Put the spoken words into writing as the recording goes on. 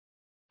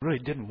really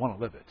didn't want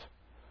to live it.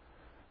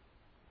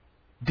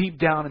 Deep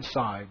down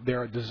inside,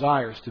 there are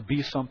desires to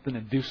be something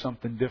and do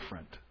something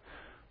different.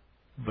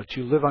 But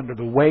you live under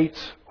the weight,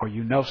 or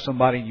you know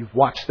somebody, you've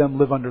watched them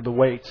live under the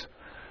weight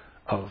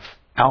of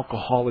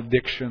alcohol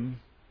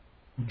addiction,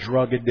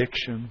 drug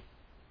addiction,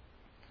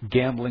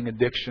 gambling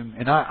addiction.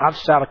 And I've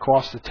sat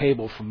across the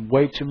table from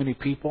way too many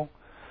people.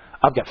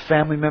 I've got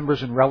family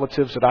members and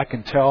relatives that I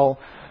can tell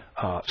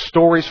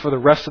stories for the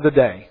rest of the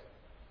day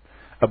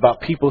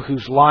about people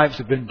whose lives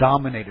have been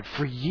dominated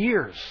for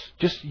years,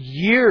 just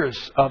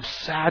years of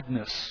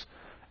sadness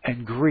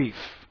and grief.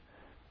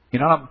 You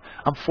know,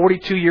 I'm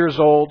 42 years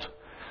old,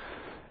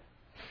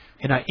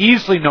 and I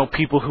easily know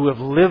people who have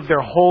lived their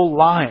whole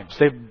lives.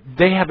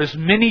 They have as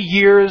many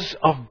years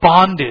of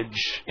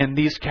bondage in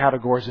these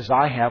categories as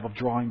I have of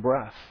drawing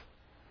breath.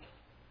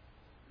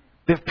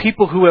 They have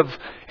people who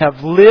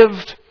have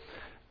lived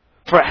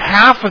for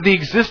half of the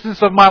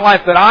existence of my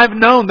life that I've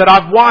known, that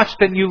I've watched,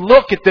 and you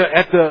look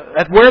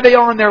at where they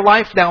are in their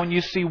life now, and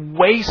you see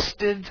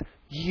wasted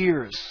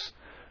years.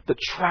 The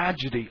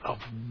tragedy of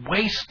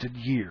wasted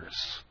years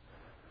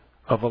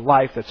of a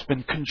life that's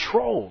been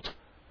controlled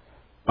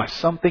by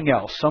something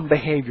else, some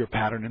behavior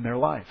pattern in their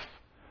life.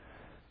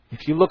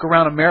 If you look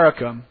around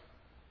America,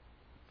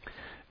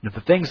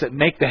 the things that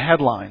make the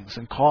headlines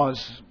and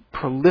cause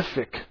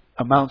prolific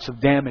amounts of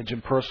damage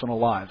in personal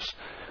lives,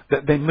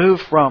 that they move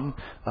from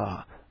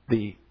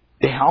the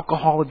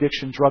alcohol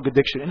addiction, drug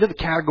addiction, into the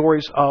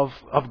categories of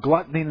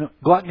gluttony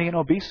and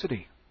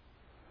obesity.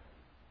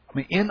 I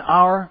mean, in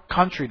our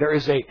country, there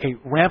is a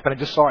rampant. I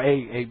just saw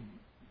one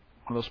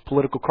of those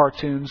political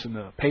cartoons in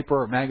the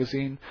paper or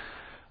magazine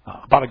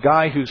about a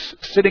guy who's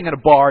sitting at a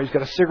bar. He's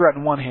got a cigarette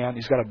in one hand.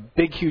 He's got a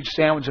big, huge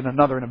sandwich in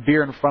another and a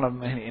beer in front of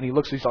him. And he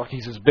looks,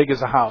 he's as big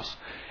as a house.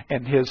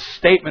 And his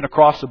statement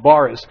across the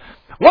bar is,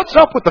 "What's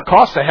up with the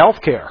cost of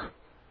health care?"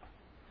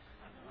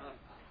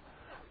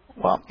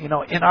 Well, you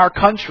know, in our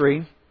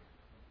country,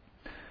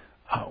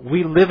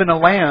 we live in a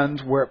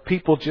land where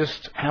people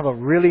just have a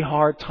really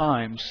hard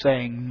time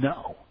saying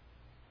no.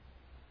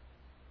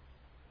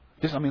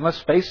 Let's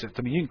face it.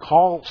 You can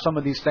call some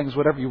of these things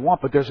whatever you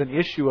want, but there's an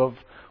issue of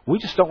we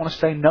just don't want to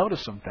say no to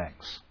some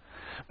things.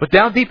 But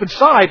down deep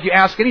inside, you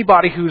ask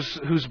anybody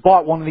who's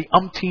bought one of the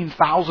umpteen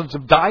thousands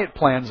of diet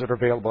plans that are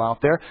available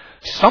out there,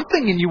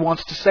 something in you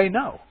wants to say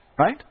no,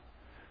 right?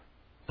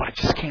 But I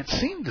just can't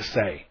seem to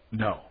say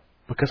no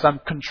because I'm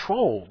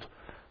controlled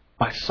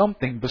by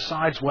something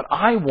besides what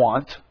I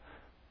want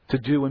to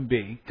do and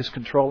be is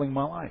controlling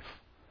my life.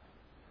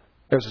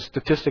 There's a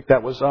statistic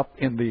that was up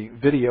in the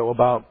video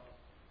about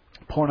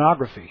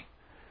pornography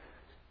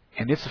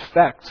and its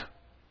effect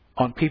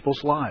on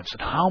people's lives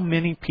and how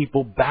many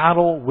people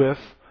battle with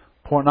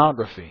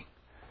pornography.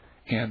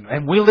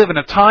 And we live in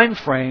a time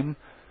frame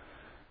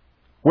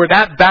where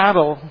that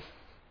battle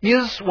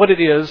is what it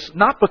is,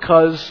 not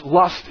because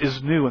lust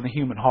is new in the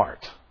human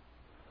heart,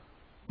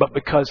 but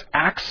because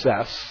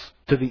access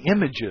to the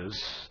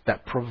images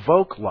that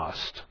provoke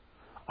lust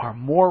are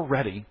more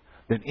ready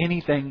than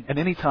anything at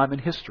any time in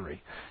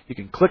history. You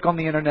can click on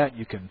the internet,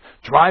 you can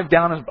drive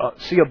down and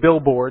see a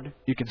billboard,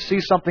 you can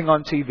see something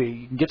on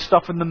TV, you can get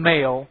stuff in the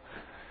mail.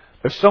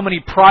 There's so many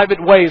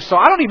private ways. So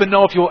I don't even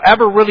know if you'll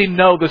ever really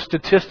know the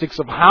statistics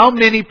of how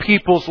many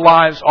people's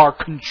lives are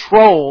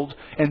controlled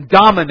and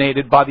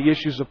dominated by the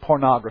issues of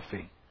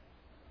pornography.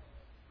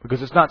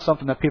 Because it's not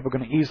something that people are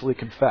going to easily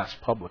confess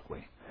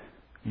publicly.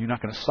 You're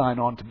not going to sign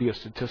on to be a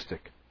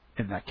statistic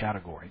in that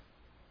category.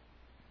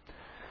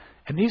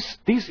 And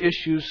these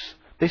issues,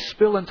 they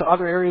spill into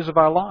other areas of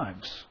our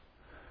lives.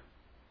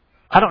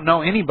 I don't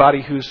know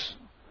anybody who's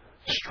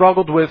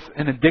struggled with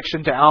an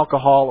addiction to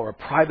alcohol or a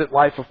private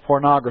life of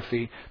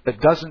pornography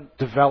that doesn't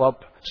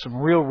develop some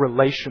real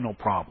relational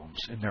problems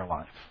in their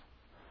life.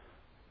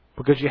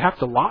 Because you have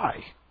to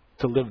lie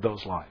to live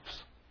those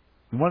lives.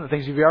 And one of the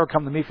things, if you ever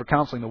come to me for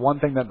counseling, one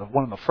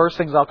of the first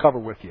things I'll cover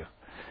with you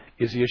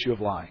is the issue of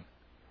lying.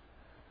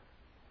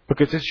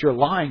 Because it's your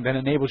lying that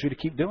enables you to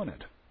keep doing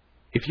it.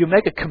 If you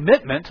make a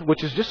commitment,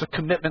 which is just a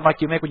commitment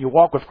like you make when you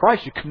walk with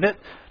Christ, you commit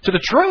to the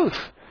truth.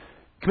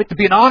 Commit to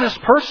be an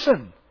honest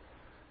person.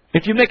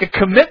 If you make a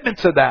commitment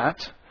to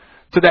that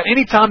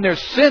anytime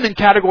there's sin in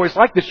categories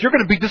like this, you're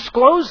going to be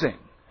disclosing.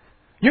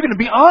 You're going to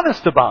be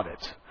honest about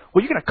it.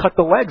 Well, you're going to cut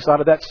the legs out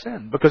of that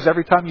sin because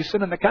every time you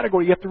sin in the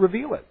category, you have to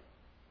reveal it.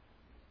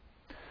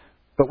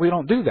 But we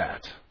don't do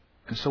that.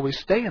 And so we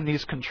stay in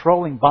these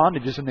controlling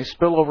bondages and they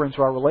spill over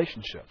into our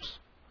relationships.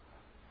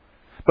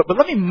 But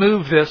let me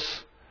move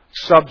this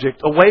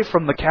subject away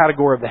from the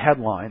category of the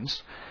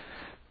headlines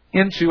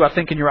into, I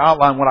think in your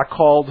outline, what I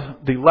called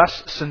the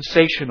less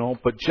sensational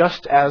but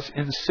just as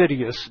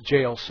insidious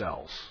jail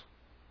cells.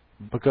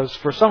 Because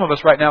for some of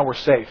us right now, we're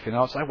safe.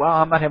 It's like, well,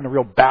 I'm not having a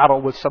real battle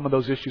with some of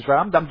those issues. Right?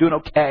 I'm doing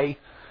okay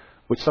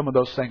with some of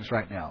those things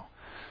right now.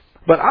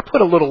 But I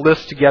put a little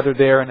list together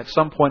there, and at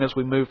some point as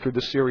we move through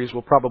the series,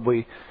 we'll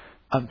probably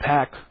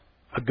unpack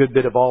a good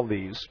bit of all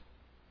these.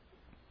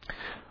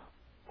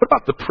 What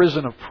about the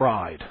prison of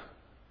pride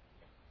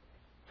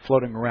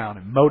floating around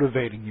and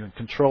motivating you and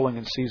controlling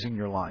and seizing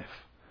your life?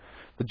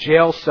 The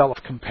jail cell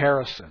of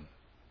comparison.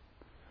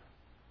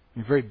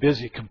 You're very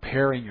busy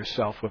comparing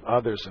yourself with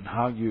others and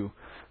how you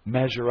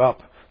measure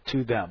up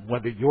to them.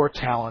 Whether your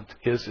talent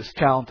is as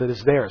talented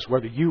as theirs.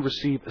 Whether you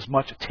receive as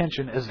much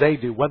attention as they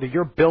do. Whether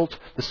you're built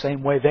the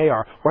same way they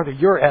are. Whether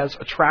you're as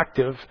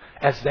attractive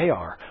as they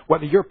are.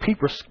 Whether your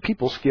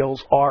people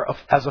skills are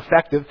as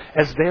effective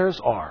as theirs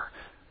are.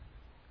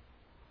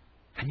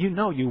 And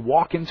you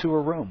walk into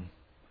a room.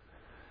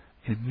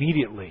 And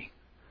immediately,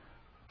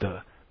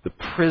 the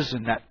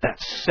prison,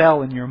 that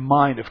cell in your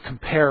mind of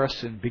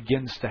comparison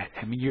begins to,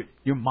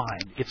 your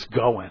mind, it's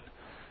going.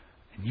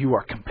 And you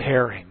are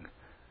comparing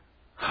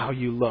how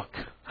you look,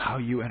 how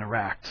you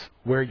interact,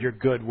 where you're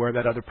good, where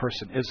that other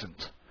person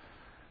isn't.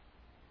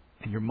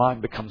 And your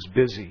mind becomes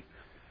busy.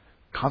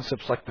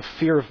 Concepts like the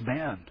fear of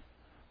man,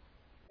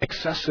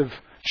 excessive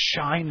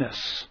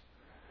shyness,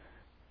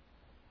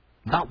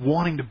 not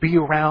wanting to be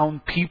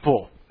around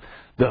people,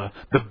 the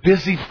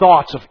busy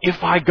thoughts of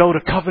if I go to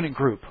covenant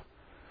group,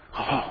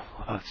 I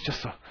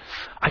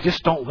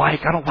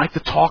don't like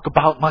to talk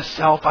about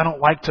myself. I don't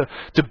like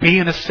to be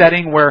in a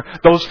setting where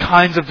those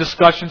kinds of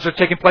discussions are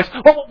taking place.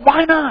 Well,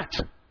 why not?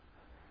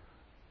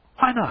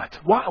 Why not?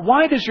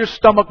 Why does your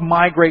stomach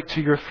migrate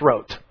to your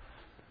throat?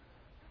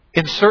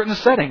 In certain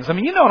settings.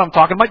 You know what I'm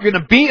talking about. You're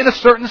going to be in a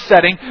certain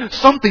setting.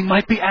 Something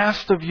might be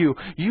asked of you.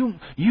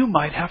 You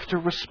might have to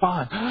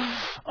respond.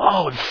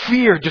 And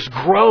fear just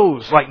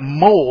grows like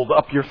mold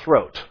up your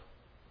throat.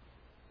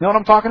 You know what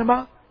I'm talking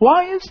about?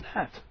 Why is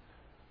that?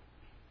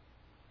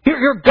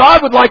 Your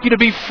God would like you to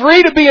be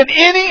free to be in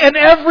any and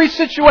every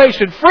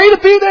situation. Free to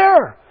be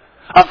there.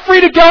 I'm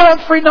free to go. I'm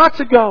free not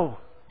to go.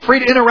 Free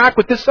to interact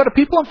with this set of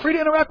people. I'm free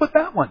to interact with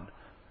that one.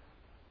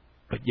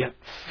 But yet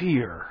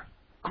fear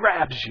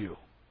grabs you.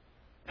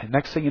 And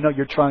next thing you know,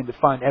 you're trying to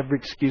find every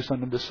excuse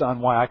under the sun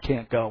why I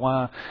can't go.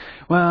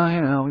 We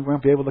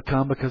won't be able to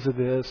come because of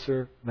this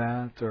or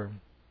that. Or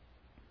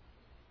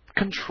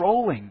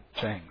controlling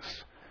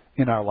things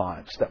in our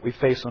lives that we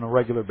face on a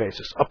regular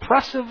basis.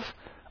 Oppressive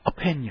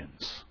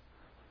opinions.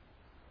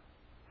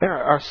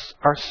 There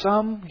are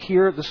some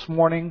here this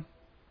morning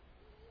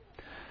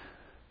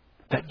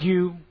that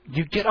you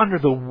get under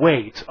the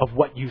weight of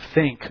what you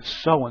think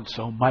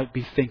so-and-so might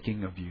be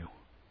thinking of you.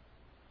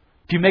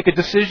 If you make a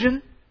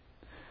decision,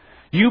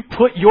 you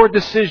put your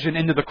decision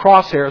into the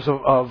crosshairs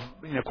of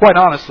quite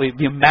honestly,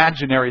 the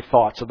imaginary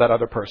thoughts of that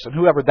other person,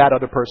 whoever that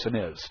other person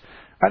is.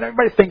 Right?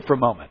 Everybody think for a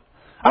moment.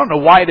 I don't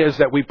know why it is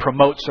that we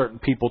promote certain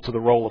people to the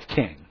role of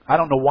king. I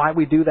don't know why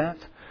we do that.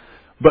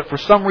 But for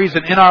some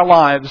reason in our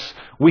lives,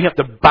 we have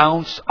to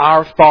bounce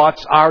our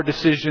thoughts, our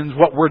decisions,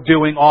 what we're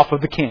doing off of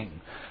the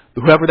king.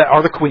 Whoever that,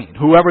 or the queen.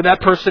 Whoever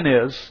that person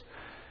is.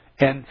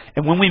 And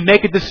when we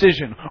make a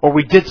decision, or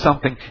we did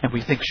something, and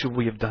we think, should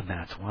we have done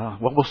that? Well,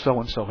 what will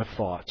so-and-so have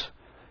thought?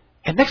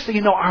 And next thing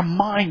you know, our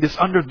mind is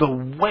under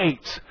the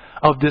weight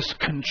of this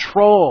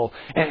control.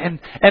 And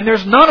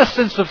there's not a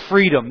sense of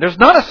freedom. There's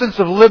not a sense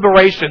of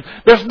liberation.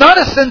 There's not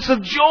a sense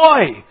of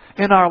joy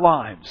in our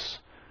lives.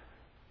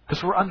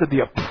 Because we're under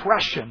the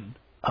oppression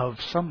of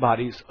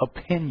somebody's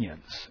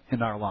opinions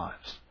in our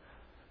lives.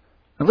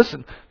 And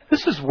listen,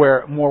 this is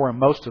where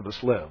most of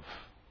us live.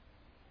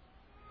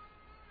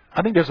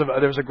 I think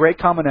there's a great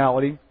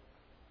commonality.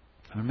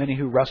 There are many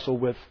who wrestle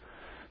with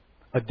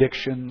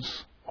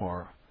addictions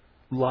or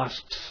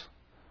lusts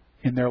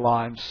in their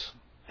lives.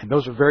 And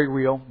those are very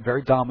real,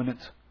 very dominant.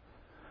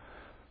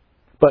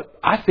 But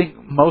I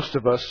think most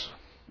of us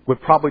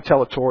would probably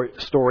tell a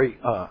story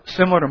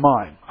similar to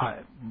mine.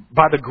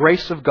 By the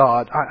grace of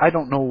God, I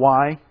don't know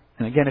why.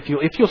 And again, if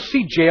you'll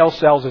see jail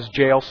cells as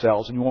jail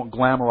cells and you won't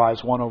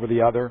glamorize one over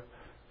the other,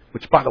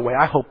 which, by the way,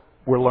 I hope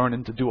we're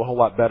learning to do a whole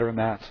lot better in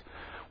that.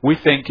 We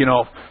think,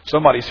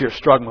 somebody's here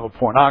struggling with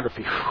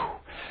pornography.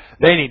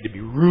 They need to be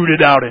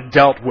rooted out and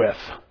dealt with.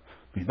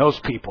 Those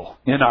people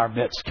in our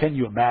midst, can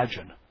you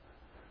imagine?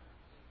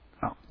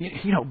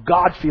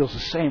 God feels the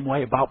same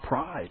way about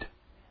pride.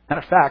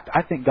 Matter of fact,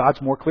 I think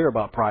God's more clear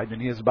about pride than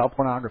He is about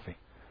pornography.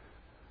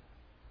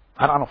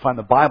 I don't find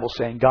the Bible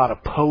saying God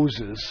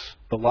opposes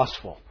the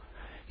lustful.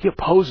 He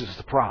opposes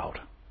the proud.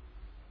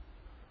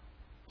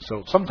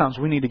 So sometimes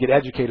we need to get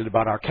educated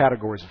about our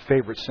categories of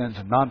favorite sins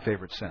and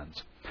non-favorite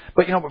sins.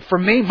 But for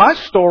me, my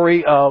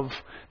story of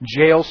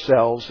jail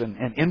cells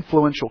and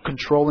influential,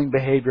 controlling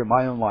behavior in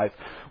my own life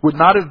would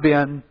not have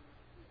been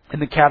in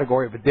the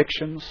category of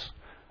addictions.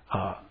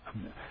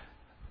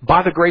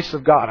 By the grace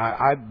of God,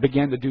 I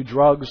began to do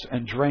drugs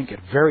and drink at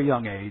a very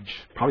young age,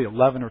 probably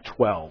 11 or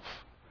 12.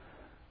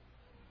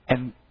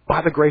 And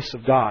by the grace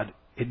of God,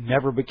 it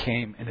never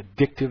became an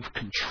addictive,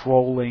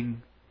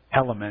 controlling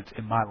element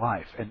in my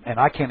life. And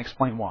I can't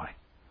explain why,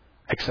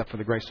 except for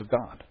the grace of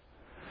God.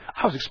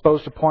 I was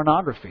exposed to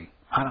pornography.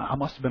 I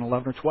must have been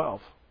 11 or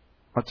 12.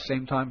 About the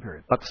same time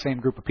period. About the same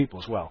group of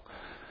people as well.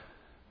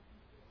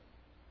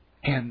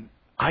 And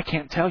I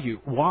can't tell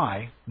you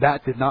why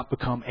that did not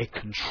become a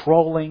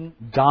controlling,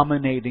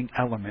 dominating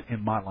element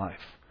in my life.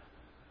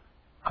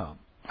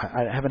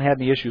 I haven't had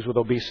any issues with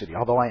obesity,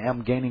 although I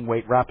am gaining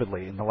weight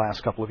rapidly in the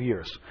last couple of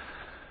years.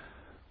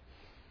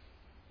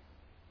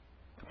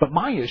 But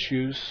my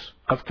issues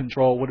of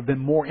control would have been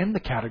more in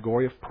the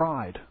category of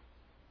pride.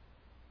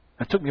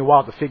 It took me a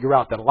while to figure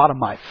out that a lot of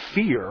my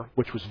fear,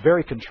 which was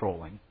very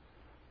controlling,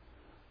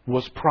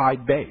 was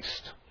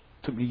pride-based.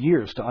 It took me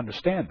years to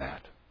understand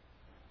that.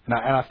 And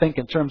I think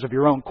in terms of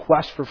your own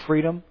quest for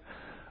freedom,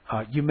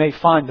 you may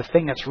find the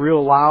thing that's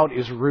real loud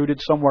is rooted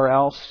somewhere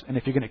else. And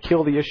if you're going to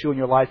kill the issue in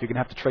your life, you're going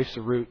to have to trace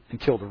the root and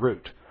kill the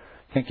root.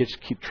 You can't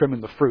just keep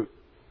trimming the fruit.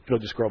 It'll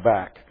just grow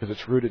back because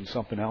it's rooted in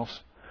something else.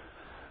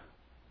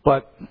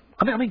 But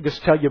let me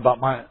just tell you about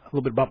a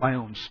little bit about my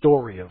own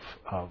story of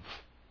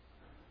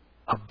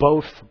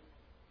both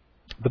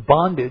the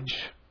bondage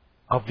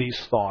of these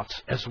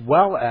thoughts as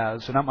well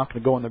as, and I'm not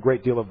going to go into a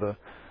great deal of the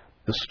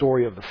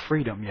story of the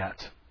freedom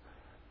yet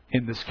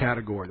in this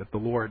category that the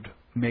Lord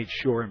made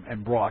sure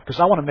and brought. Because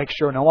I want to make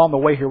sure, and along the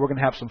way here we're going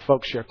to have some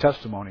folks share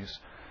testimonies,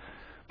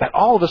 that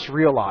all of us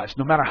realize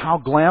no matter how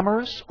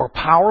glamorous or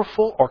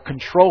powerful or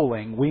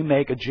controlling we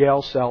make a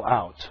jail cell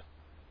out,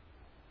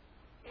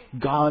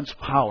 God's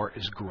power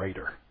is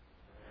greater.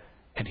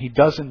 And He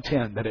does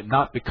intend that it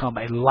not become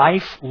a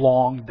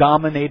lifelong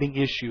dominating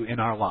issue in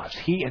our lives.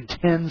 He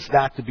intends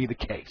that to be the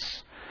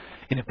case.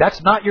 And if that's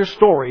not your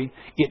story,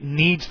 it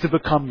needs to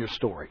become your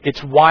story.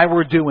 It's why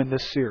we're doing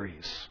this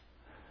series.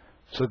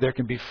 So there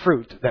can be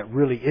fruit that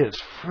really is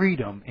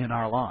freedom in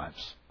our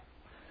lives.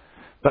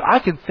 But I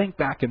can think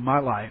back in my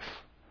life,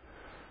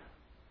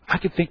 I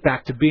can think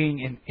back to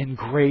being in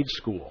grade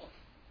school.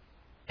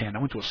 And I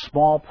went to a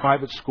small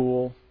private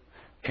school.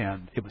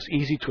 And it was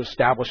easy to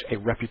establish a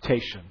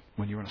reputation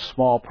when you were in a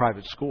small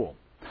private school.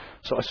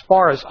 So as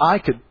far as I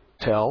could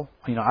tell,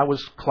 I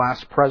was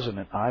class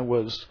president. I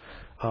was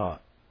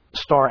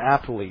star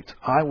athlete.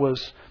 I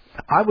was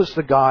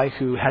the guy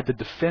who had to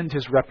defend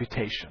his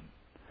reputation.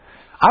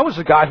 I was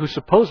the guy who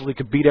supposedly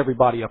could beat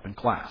everybody up in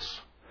class.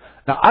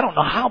 Now, I don't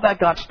know how that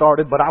got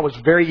started, but I was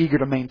very eager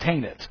to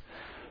maintain it.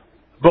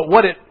 But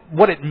what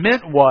it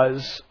meant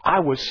was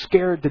I was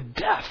scared to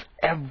death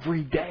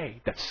every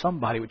day that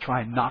somebody would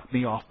try and knock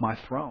me off my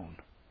throne.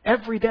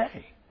 Every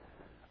day.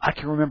 I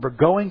can remember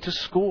going to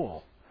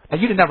school. Now,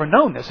 you'd have never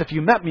known this. If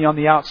you met me on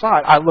the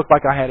outside, I looked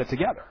like I had it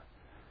together.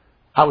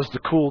 I was the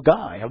cool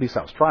guy. At least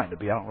I was trying to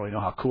be. I don't really know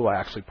how cool I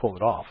actually pulled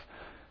it off.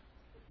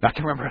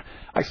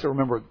 I still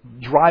remember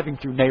driving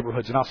through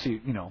neighborhoods, and I'll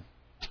see,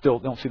 still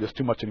don't see this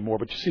too much anymore,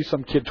 but you see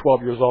some kid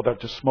 12 years old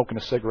out just smoking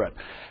a cigarette.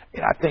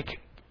 And I think,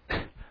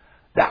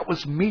 that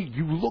was me.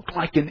 You look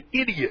like an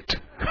idiot.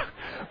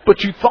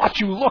 But you thought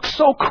you looked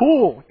so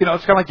cool.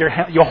 It's kind of like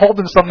you're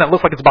holding something that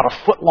looks like it's about a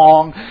foot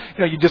long.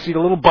 You just see a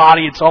little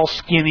body. It's all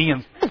skinny.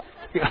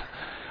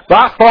 But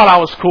I thought I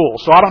was cool.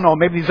 So I don't know.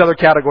 Maybe these other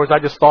categories, I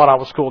just thought I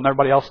was cool and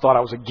everybody else thought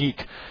I was a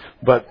geek.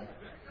 But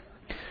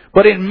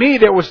in me,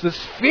 there was this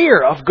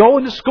fear of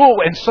going to school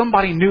and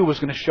somebody new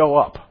was going to show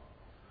up.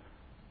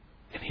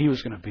 And he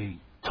was going to be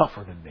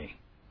tougher than me.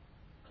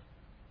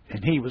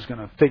 And he was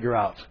going to figure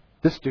out,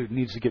 this dude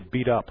needs to get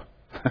beat up.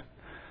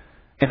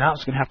 And I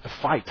was going to have to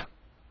fight.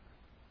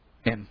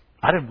 And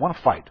I didn't want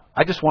to fight.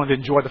 I just wanted to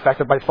enjoy the fact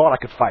that everybody thought I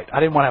could fight. I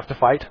didn't want to have to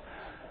fight.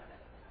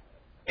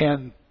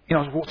 And, so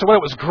whether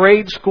it was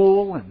grade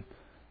school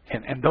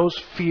and those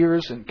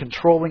fears and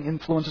controlling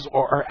influences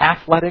or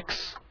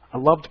athletics. I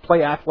loved to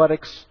play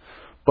athletics.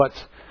 But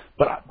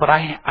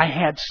I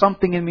had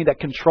something in me that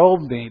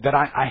controlled me that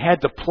I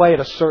had to play at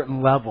a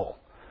certain level.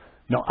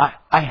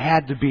 I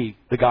had to be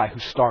the guy who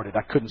started.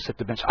 I couldn't sit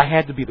the bench. I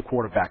had to be the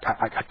quarterback.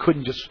 I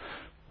couldn't just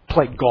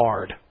play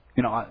guard.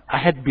 I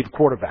had to be the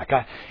quarterback.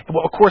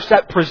 Of course,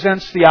 that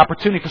presents the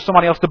opportunity for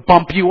somebody else to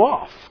bump you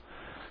off,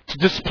 to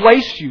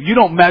displace you. You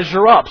don't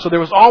measure up. So there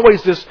was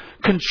always this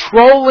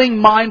controlling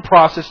mind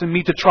process in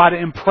me to try to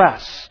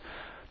impress,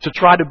 to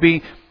try to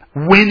be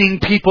winning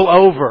people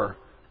over.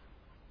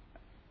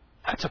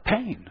 That's a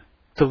pain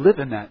to live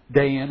in that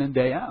day in and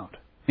day out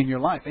in your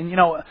life. And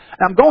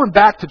I'm going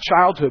back to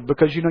childhood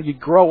because you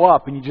grow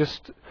up and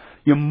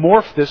you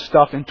morph this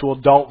stuff into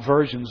adult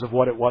versions of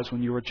what it was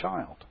when you were a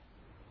child.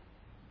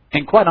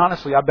 And quite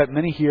honestly, I bet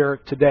many here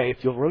today,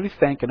 if you'll really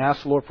think and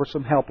ask the Lord for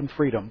some help and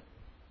freedom,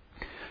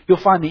 you'll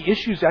find the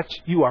issues that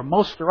you are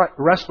most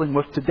wrestling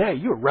with today,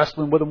 you were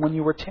wrestling with them when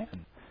you were 10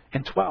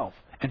 and 12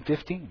 and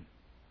 15.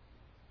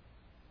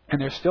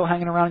 And they're still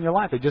hanging around in your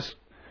life. They just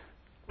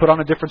put on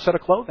a different set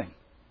of clothing.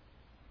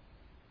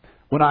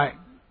 When I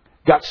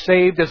got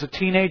saved as a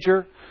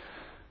teenager,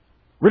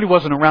 really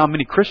wasn't around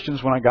many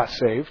Christians when I got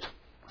saved.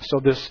 So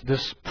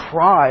this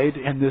pride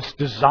and this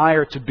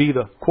desire to be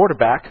the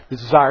quarterback,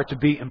 this desire to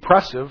be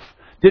impressive,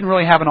 didn't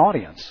really have an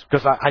audience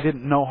because I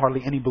didn't know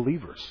hardly any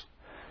believers.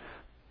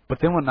 But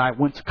then when I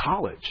went to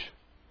college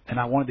and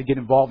I wanted to get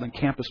involved in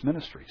campus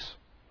ministries,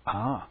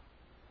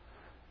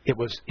 it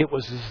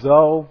was as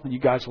though, and you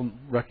guys will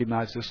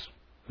recognize this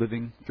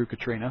living through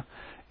Katrina,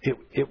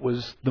 it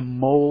was the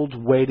mold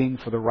waiting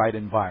for the right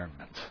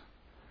environment.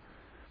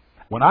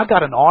 When I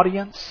got an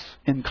audience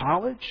in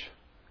college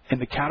in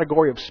the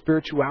category of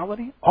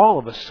spirituality, all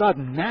of a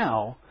sudden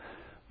now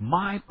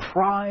my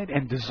pride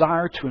and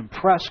desire to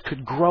impress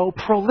could grow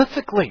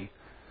prolifically.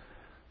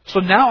 So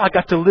now I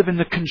got to live in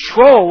the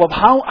control of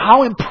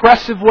how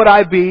impressive would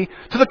I be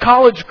to the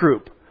college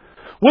group?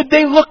 Would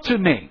they look to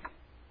me?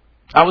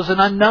 I was an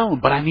unknown,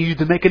 but I needed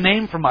to make a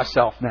name for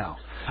myself now.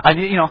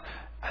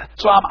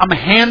 So I'm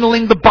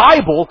handling the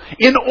Bible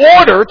in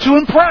order to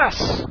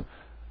impress.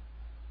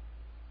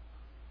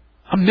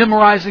 I'm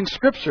memorizing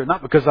Scripture,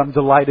 not because I'm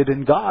delighted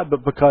in God,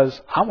 but because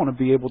I want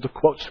to be able to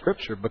quote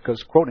Scripture,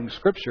 because quoting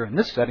Scripture in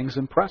this setting is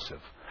impressive.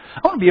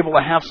 I want to be able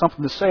to have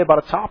something to say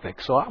about a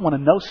topic, so I want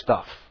to know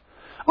stuff.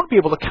 I want to be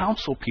able to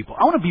counsel people.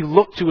 I want to be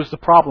looked to as the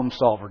problem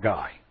solver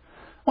guy.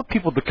 I want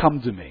people to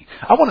come to me.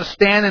 I want to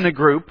stand in a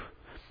group,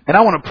 and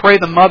I want to pray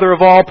the mother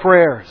of all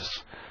prayers.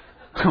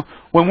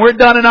 When we're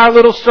done in our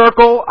little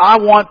circle, I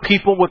want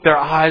people with their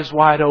eyes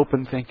wide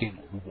open thinking,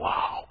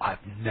 wow,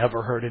 I've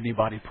never heard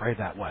anybody pray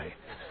that way.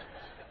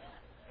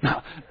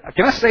 Now,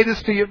 can I say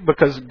this to you?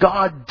 Because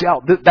God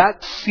dealt,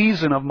 that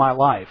season of my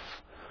life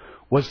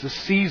was the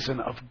season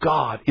of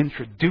God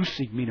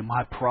introducing me to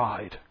my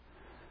pride.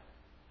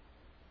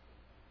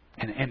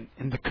 And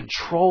the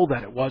control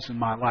that it was in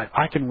my life.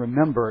 I can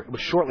remember, it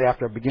was shortly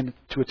after I began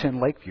to attend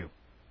Lakeview.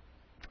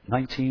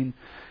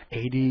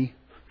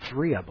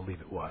 1983, I believe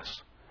it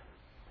was.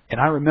 And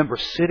I remember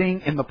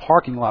sitting in the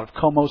parking lot of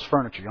Como's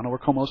Furniture. Y'all know where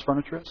Como's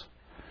Furniture is?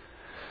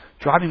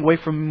 Driving away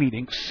from a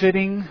meeting,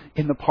 sitting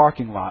in the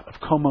parking lot of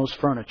Como's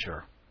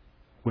Furniture,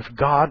 with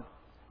God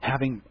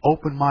having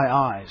opened my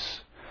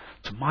eyes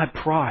to my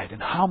pride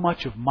and how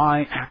much of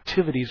my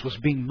activities was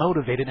being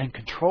motivated and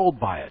controlled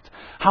by it.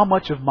 How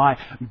much of my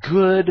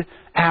good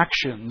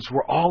actions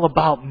were all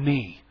about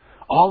me,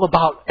 all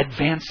about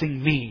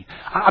advancing me.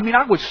 I mean,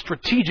 I was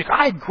strategic.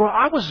 I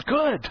was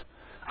good.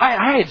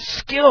 I had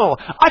skill.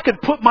 I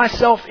could put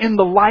myself in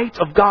the light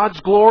of God's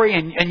glory,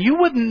 and you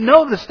wouldn't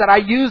notice that I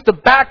used the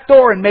back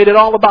door and made it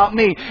all about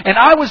me. And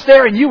I was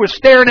there and you were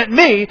staring at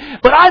me,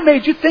 but I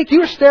made you think you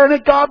were staring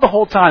at God the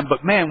whole time.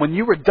 But man, when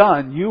you were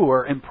done, you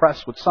were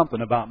impressed with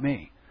something about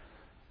me.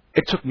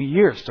 It took me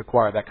years to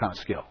acquire that kind of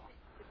skill.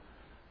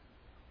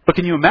 But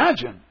can you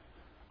imagine?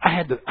 I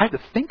had to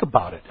think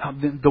about it.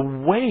 The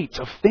weight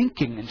of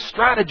thinking and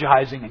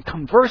strategizing and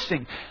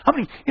conversing. How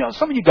many,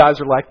 some of you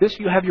guys are like this.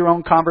 You have your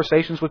own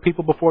conversations with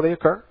people before they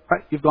occur,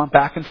 right? You've gone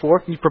back and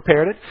forth and you've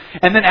prepared it.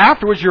 And then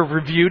afterwards you've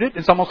reviewed it.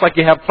 It's almost like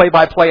you have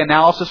play-by-play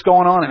analysis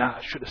going on. And I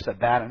should have said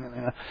that.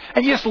 And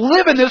you just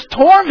live in this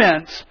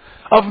torment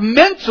of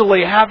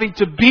mentally having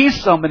to be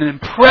someone and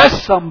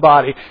impress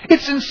somebody.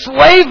 It's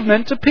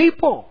enslavement to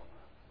people.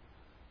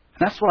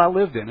 And that's what I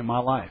lived in my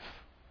life.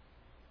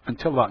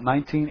 Until about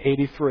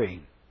 1983,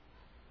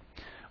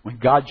 when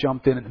God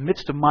jumped in the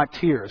midst of my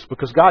tears,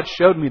 because God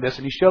showed me this,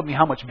 and He showed me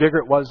how much bigger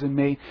it was in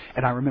me.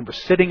 And I remember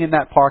sitting in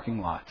that parking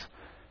lot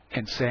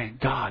and saying,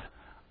 God,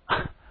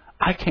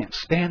 I can't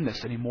stand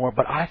this anymore,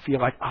 but I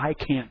feel like I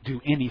can't do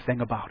anything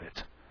about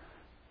it.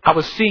 I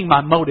was seeing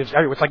my motives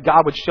everywhere. It's like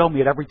God would show me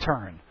at every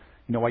turn.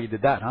 You know why you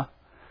did that, huh?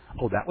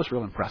 Oh, that was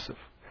real impressive.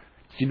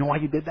 Do you know why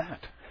you did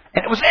that?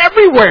 And it was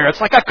everywhere.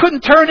 It's like I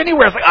couldn't turn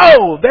anywhere. It's like,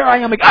 oh, there I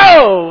am. Like,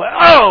 oh.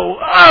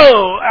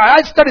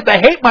 I started to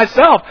hate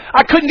myself.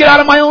 I couldn't get out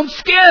of my own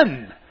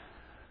skin.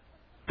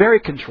 Very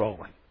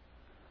controlling.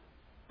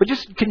 But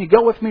just, can you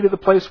go with me to the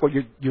place where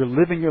you're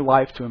living your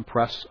life to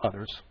impress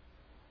others?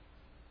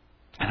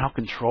 And how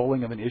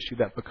controlling of an issue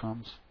that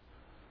becomes?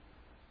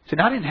 See,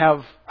 I didn't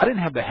have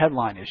the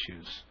headline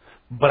issues,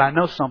 but I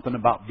know something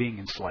about being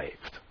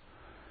enslaved.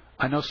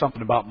 I know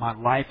something about my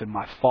life and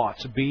my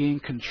thoughts being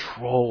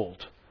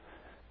controlled.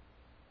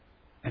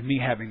 And me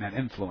having that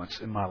influence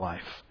in my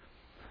life.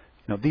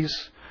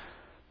 These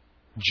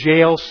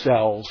jail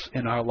cells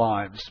in our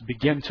lives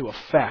begin to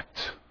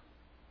affect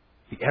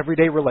the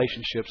everyday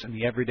relationships and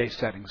the everyday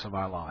settings of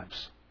our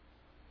lives.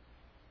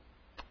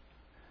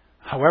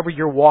 However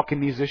you're walking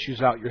these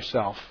issues out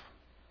yourself,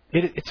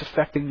 it's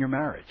affecting your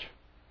marriage.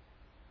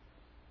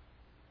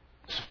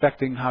 It's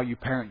affecting how you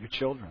parent your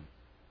children.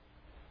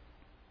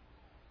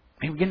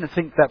 And begin to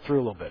think that through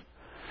a little bit.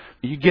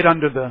 You get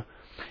under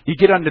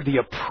the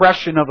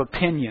oppression of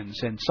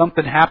opinions, and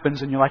something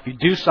happens in your life. You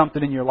do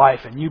something in your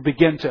life and you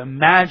begin to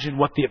imagine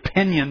what the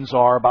opinions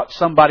are about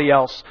somebody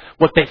else,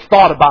 what they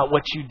thought about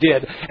what you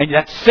did, and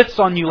that sits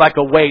on you like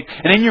a weight.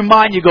 And in your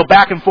mind you go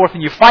back and forth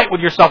and you fight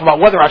with yourself about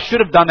whether I should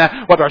have done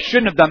that, whether I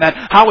shouldn't have done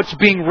that, how it's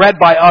being read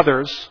by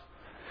others,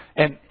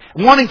 and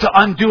wanting to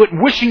undo it,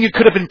 wishing you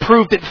could have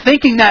improved it,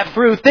 thinking that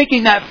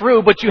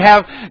through, but you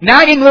have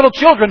nagging little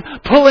children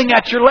pulling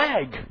at your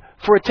leg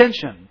for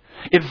attention.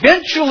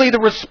 Eventually the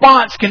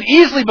response can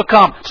easily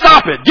become,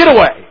 stop it, get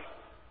away.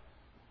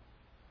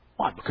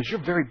 Why? Because you're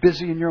very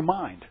busy in your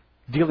mind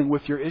dealing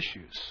with your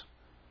issues.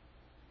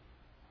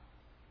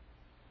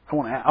 I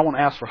want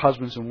to ask for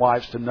husbands and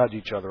wives to nudge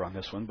each other on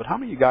this one, but how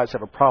many of you guys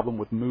have a problem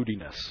with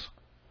moodiness?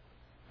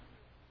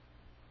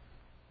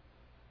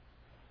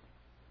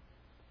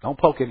 Don't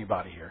poke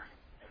anybody here.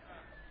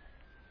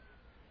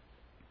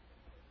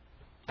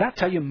 Did I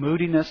tell you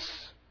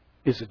moodiness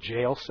is a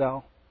jail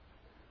cell?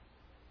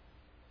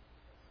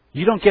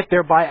 You don't get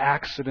there by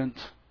accident.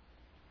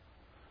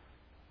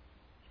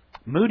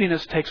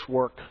 Moodiness takes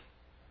work.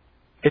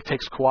 It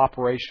takes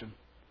cooperation.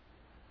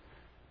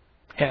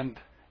 And,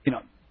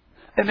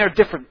 and they're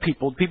different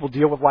people. People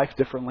deal with life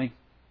differently.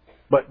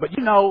 But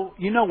you know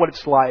what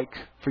it's like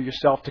for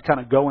yourself to kind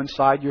of go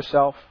inside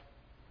yourself.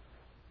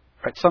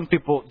 Right? Some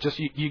people just,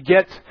 you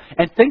get,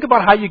 and think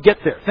about how you get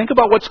there. Think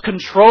about what's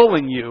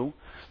controlling you,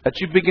 that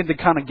you begin to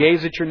kind of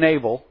gaze at your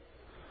navel.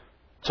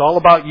 It's all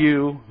about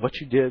you, what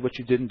you did, what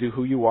you didn't do,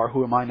 who you are,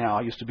 who am I now?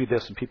 I used to be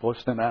this, and people are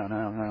saying,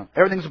 no.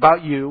 Everything's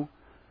about you,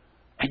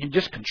 and you're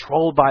just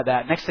controlled by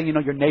that. Next thing you know,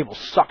 your navel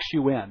sucks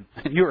you in,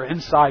 and you're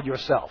inside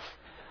yourself.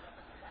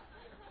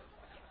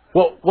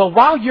 Well,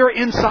 while you're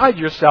inside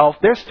yourself,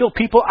 there's still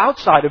people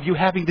outside of you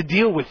having to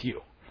deal with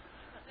you.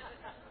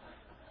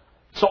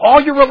 So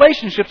all your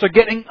relationships are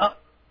getting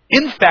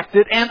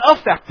infected and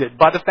affected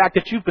by the fact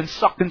that you've been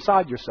sucked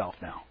inside yourself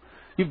now.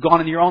 You've gone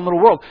into your own little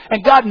world.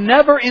 And God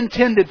never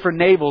intended for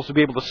navels to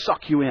be able to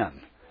suck you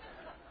in.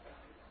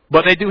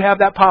 But they do have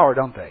that power,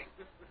 don't they?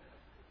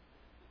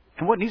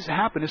 And what needs to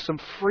happen is some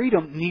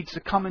freedom needs to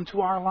come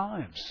into our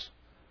lives.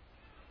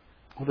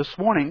 Well, this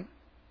morning,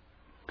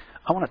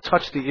 I want to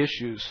touch the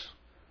issues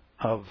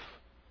of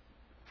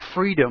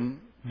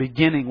freedom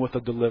beginning with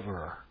a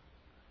deliverer.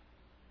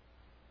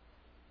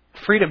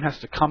 Freedom has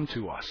to come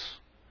to us.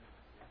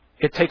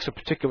 It takes a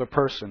particular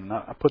person.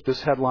 I put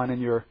this headline in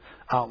your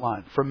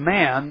outline. For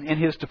man in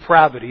his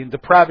depravity, and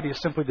depravity is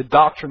simply the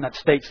doctrine that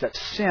states that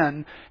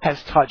sin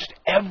has touched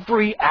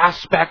every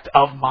aspect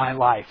of my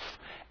life.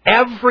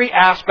 Every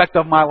aspect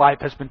of my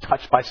life has been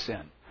touched by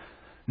sin.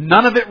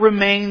 None of it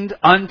remained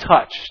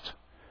untouched.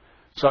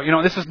 So,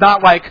 this is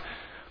not like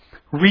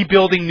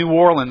rebuilding New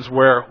Orleans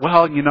where,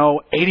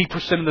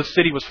 80% of the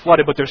city was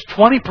flooded, but there's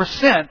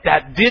 20%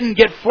 that didn't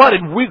get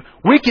flooded.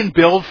 We can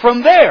build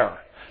from there.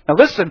 Now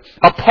listen,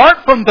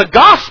 apart from the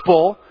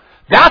gospel,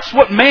 that's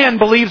what man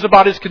believes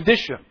about his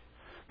condition.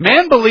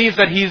 Man believes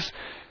that he's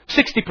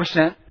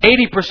 60%,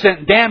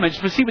 80%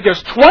 damaged, but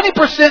there's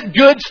 20%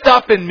 good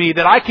stuff in me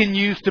that I can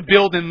use to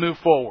build and move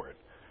forward.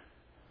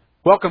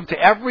 Welcome to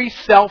every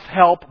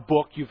self-help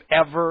book you've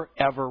ever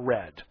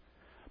read.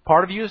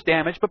 Part of you is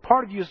damaged, but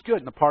part of you is good.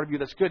 And the part of you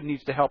that's good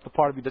needs to help the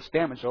part of you that's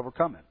damaged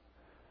overcome it.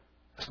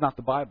 It's not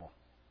the Bible.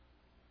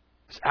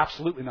 It's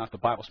absolutely not the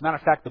Bible. As a matter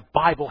of fact, the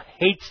Bible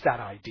hates that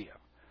idea.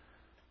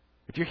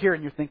 If you're here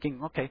and you're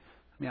thinking, okay,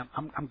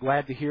 I'm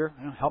glad to hear,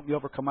 help me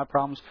overcome my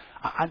problems,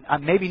 I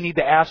maybe need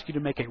to ask you to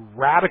make a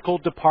radical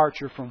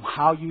departure from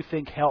how you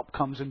think help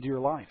comes into your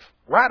life.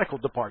 Radical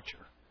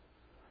departure.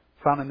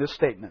 Found in this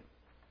statement.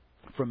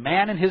 For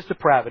man in his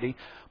depravity,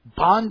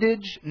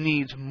 bondage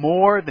needs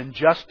more than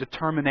just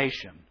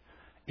determination.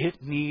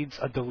 It needs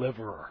a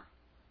deliverer.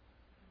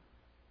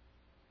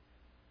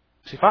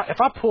 See,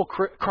 if I pull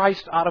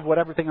Christ out of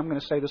everything I'm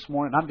going to say this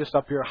morning, I'm just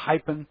up here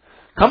hyping,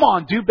 come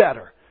on, do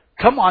better.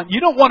 Come on, you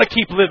don't want to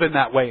keep living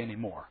that way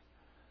anymore.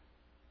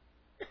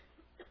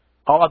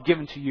 All I've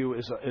given to you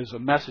is a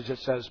message that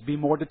says, be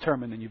more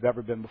determined than you've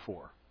ever been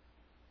before.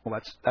 Well,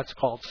 that's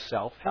called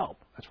self-help.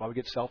 That's why we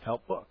get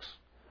self-help books.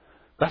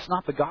 That's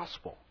not the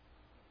gospel.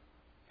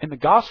 In the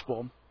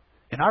gospel,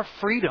 in our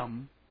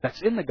freedom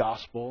that's in the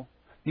gospel,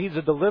 needs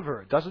a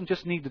deliverer. It doesn't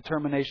just need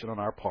determination on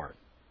our part.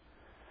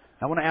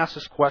 I want to ask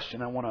this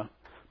question. I want to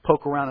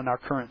poke around in our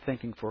current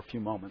thinking for a few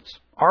moments.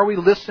 Are we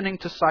listening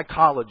to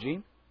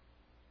psychology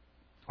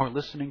or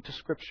listening to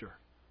Scripture?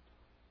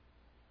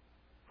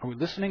 Are we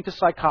listening to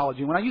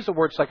psychology? When I use the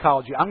word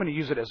psychology, I'm going to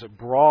use it as a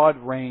broad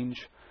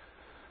range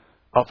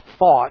of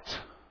thought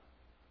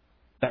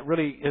that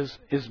really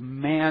is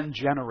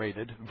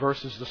man-generated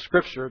versus the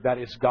Scripture that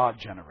is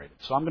God-generated.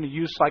 So I'm going to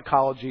use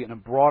psychology in a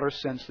broader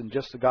sense than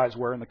just the guys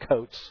wearing the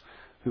coats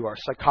who are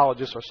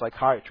psychologists or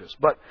psychiatrists.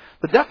 But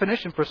the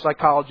definition for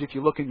psychology, if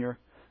you look in your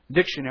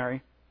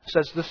dictionary,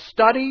 says the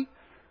study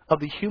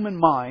of the human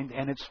mind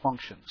and its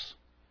functions.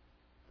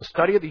 The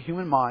study of the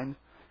human mind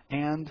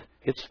and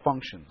its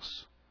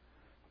functions.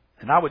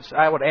 And I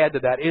would add to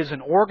that is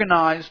an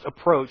organized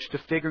approach to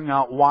figuring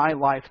out why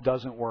life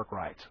doesn't work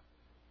right.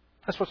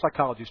 That's what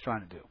psychology is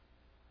trying to do.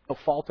 No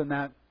fault in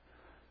that.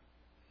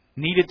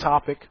 Needed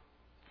topic.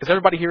 Is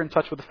everybody here in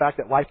touch with the fact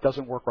that life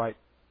doesn't work right?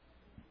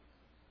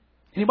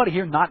 Anybody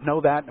here not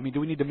know that? Do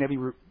we need to maybe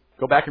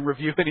go back and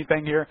review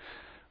anything here?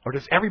 Or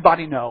does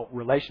everybody know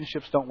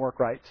relationships don't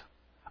work right?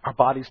 Our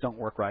bodies don't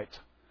work right.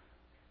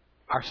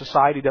 Our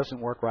society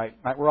doesn't work right.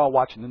 We're all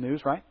watching the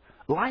news, right?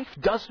 Life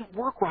doesn't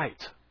work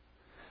right.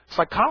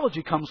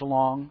 Psychology comes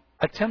along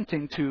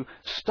attempting to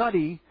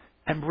study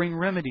and bring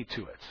remedy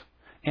to it.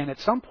 And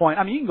at some point,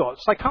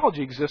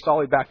 psychology exists all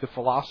the way back to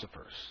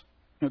philosophers.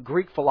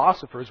 Greek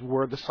philosophers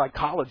were the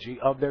psychology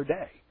of their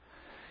day.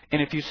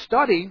 And if you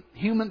study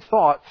human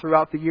thought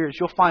throughout the years,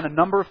 you'll find a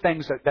number of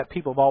things that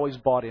people have always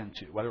bought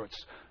into. Whether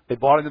it's they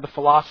bought into the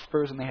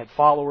philosophers and they had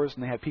followers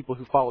and they had people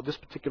who followed this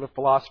particular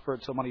philosopher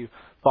and somebody who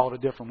followed a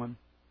different one.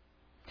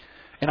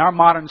 In our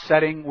modern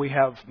setting, we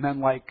have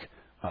men like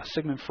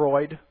Sigmund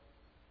Freud,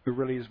 who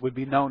really would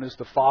be known as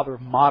the father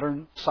of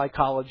modern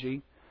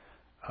psychology.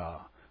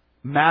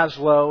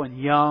 Maslow and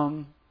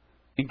Jung,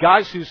 and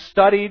guys who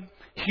studied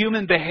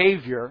human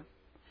behavior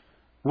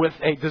with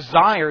a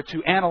desire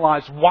to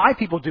analyze why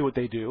people do what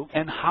they do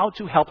and how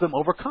to help them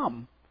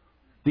overcome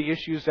the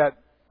issues that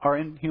are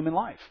in human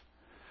life.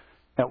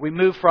 Now, we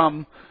move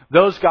from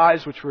those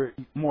guys, which were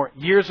more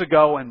years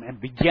ago and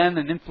began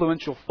an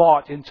influential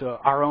thought into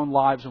our own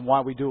lives and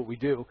why we do what we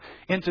do,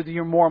 into the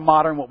more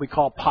modern, what we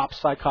call pop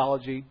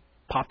psychology,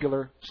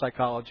 popular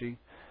psychology.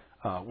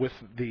 With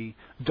the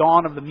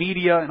dawn of the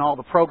media and all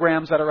the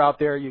programs that are out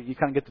there, you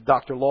kind of get the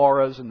Dr.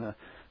 Laura's and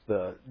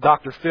the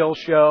Dr. Phil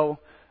show.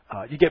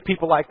 You get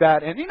people like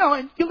that. And,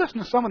 and you listen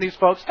to some of these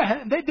folks,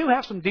 they do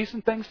have some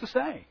decent things to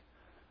say.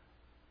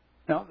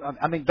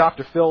 I think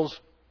Dr. Phil's,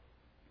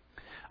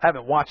 I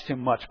haven't watched him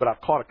much, but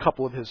I've caught a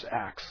couple of his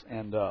acts.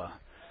 And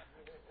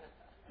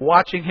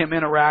watching him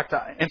interact,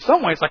 in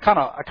some ways, I kind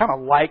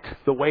of like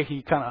the way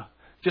he kind of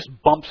just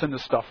bumps into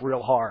stuff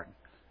real hard.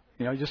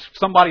 Just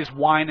somebody's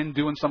whining,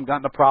 doing some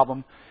kind of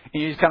problem,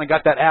 and you just kind of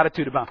got that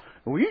attitude about,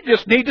 well, you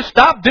just need to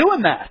stop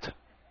doing that.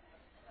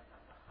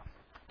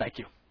 Thank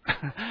you.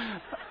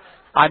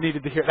 I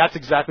needed to hear. That's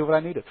exactly what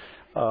I needed.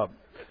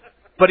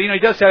 But he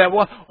does say that.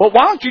 Well,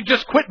 why don't you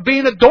just quit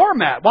being a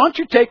doormat? Why don't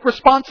you take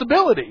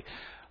responsibility?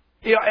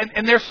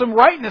 And there's some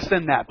rightness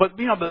in that. But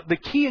the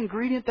key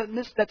ingredient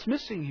that's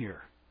missing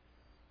here,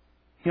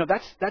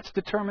 that's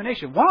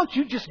determination. Why don't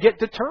you just get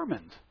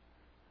determined?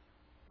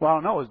 Well, I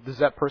don't know. Does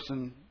that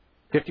person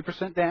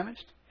 50%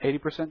 damaged,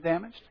 80%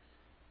 damaged,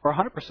 or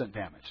 100%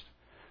 damaged?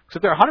 Because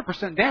if they're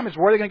 100% damaged,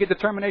 where are they going to get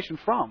determination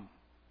from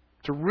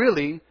to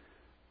really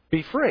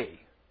be free?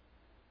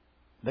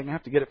 They're going to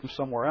have to get it from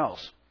somewhere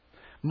else.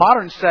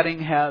 Modern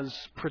setting has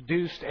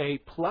produced a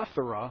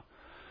plethora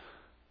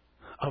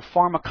of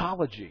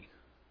pharmacology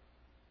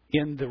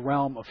in the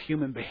realm of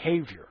human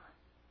behavior.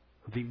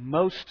 The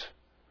most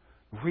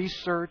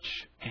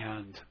research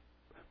and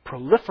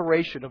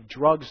proliferation of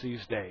drugs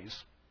these days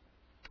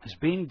is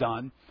being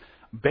done.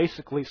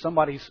 Basically,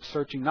 somebody's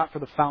searching not for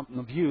the fountain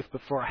of youth, but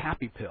for a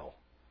happy pill.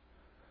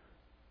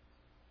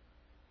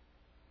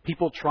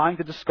 People trying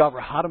to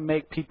discover how to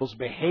make people's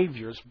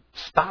behaviors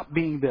stop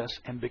being this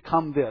and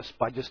become this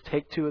by just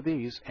take 2 of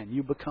these and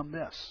you become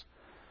this.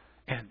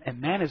 And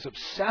man is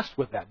obsessed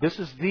with that. This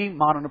is the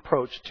modern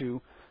approach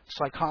to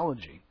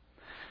psychology.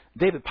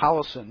 David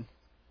Powlison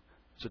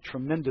is a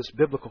tremendous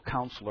biblical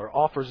counselor,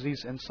 offers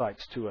these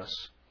insights to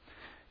us.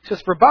 He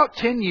says, for about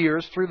 10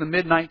 years through the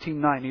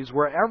mid-1990s,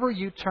 wherever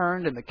you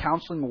turned in the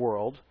counseling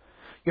world,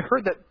 you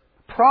heard that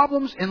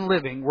problems in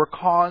living were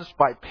caused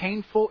by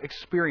painful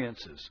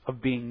experiences of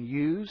being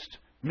used,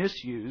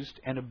 misused,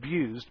 and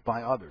abused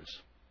by others.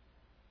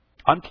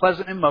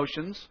 Unpleasant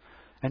emotions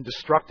and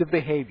destructive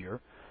behavior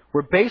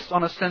were based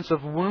on a sense of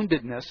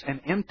woundedness and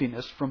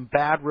emptiness from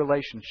bad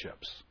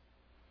relationships.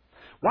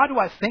 Why do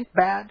I think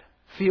bad,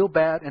 feel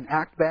bad, and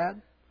act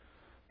bad?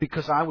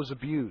 Because I was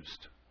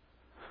abused.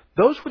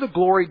 Those were the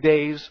glory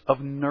days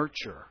of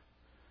nurture,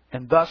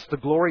 and thus the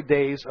glory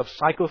days of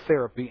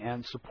psychotherapy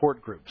and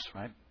support groups,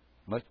 right?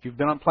 If you've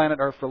been on planet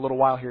Earth for a little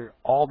while here,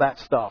 all that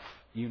stuff,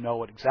 you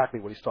know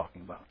exactly what he's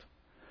talking about.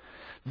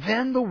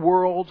 Then the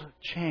world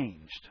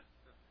changed.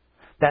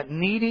 That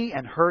needy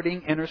and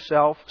hurting inner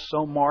self,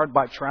 so marred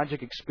by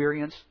tragic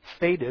experience,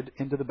 faded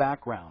into the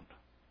background.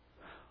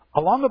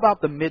 Along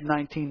about the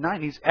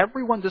mid-1990s,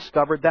 everyone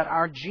discovered that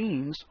our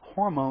genes,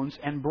 hormones,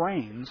 and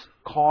brains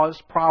cause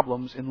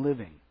problems in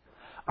living.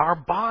 Our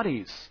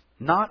bodies,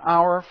 not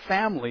our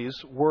families,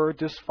 were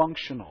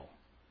dysfunctional.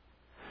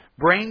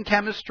 Brain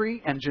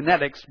chemistry and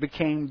genetics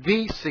became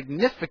the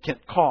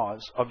significant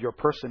cause of your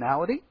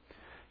personality,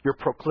 your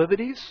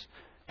proclivities,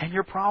 and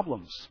your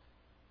problems.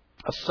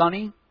 A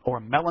sunny or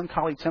a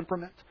melancholy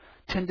temperament,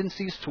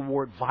 tendencies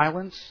toward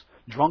violence,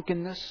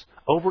 drunkenness,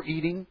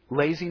 overeating,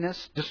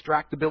 laziness,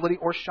 distractibility,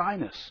 or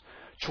shyness,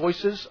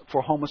 choices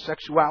for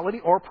homosexuality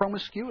or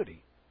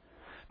promiscuity.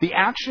 The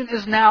action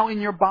is now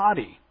in your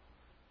body.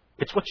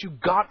 It's what you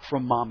got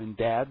from mom and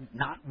dad,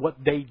 not what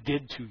they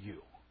did to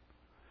you.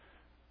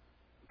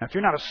 Now, if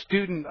you're not a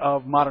student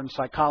of modern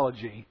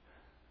psychology,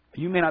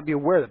 you may not be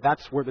aware that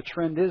that's where the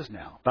trend is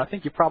now. But I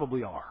think you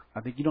probably are.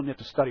 I think you don't have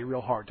to study real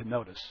hard to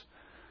notice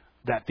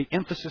that the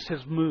emphasis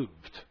has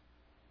moved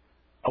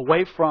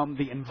away from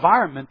the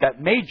environment that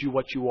made you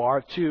what you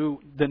are to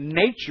the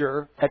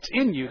nature that's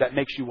in you that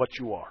makes you what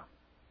you are.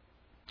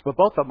 But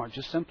both of them are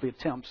just simply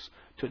attempts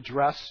to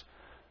address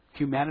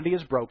humanity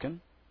is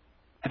broken,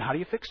 and how do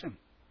you fix him?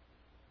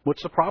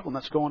 What's the problem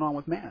that's going on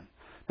with man?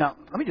 Now,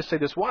 let me just say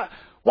this.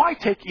 Why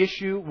take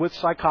issue with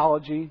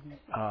psychology?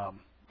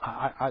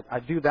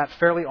 I do that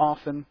fairly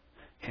often,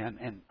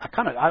 and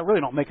I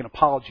really don't make an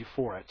apology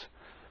for it.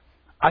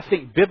 I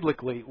think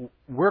biblically,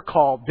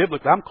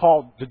 I'm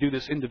called to do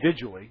this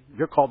individually.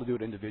 You're called to do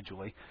it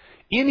individually.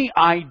 Any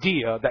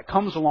idea that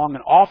comes along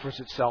and offers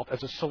itself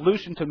as a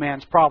solution to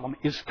man's problem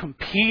is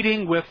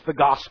competing with the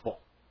gospel.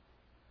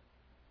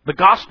 The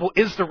gospel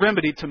is the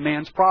remedy to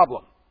man's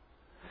problem.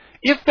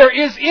 If there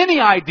is any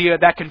idea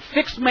that can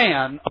fix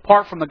man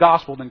apart from the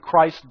gospel, then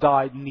Christ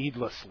died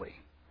needlessly.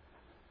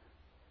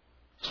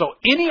 So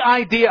any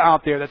idea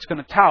out there that's going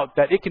to tout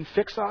that it can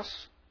fix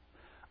us,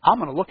 I'm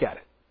going to look at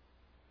it.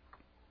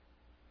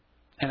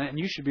 And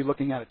you should be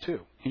looking at it too.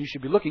 And you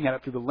should be looking at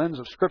it through the lens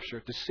of Scripture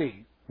to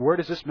see where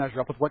does this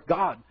measure up with what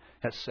God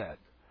has said.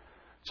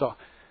 So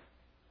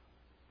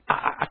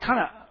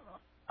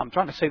I'm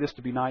trying to say this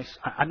to be nice.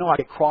 I know I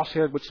get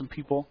cross-haired with some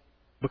people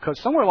because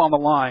somewhere along the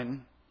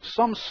line,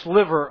 some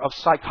sliver of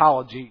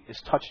psychology has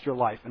touched your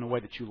life in a way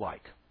that you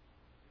like.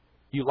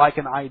 You like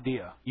an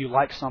idea. You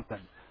like something.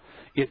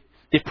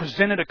 It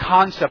presented a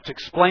concept to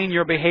explain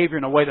your behavior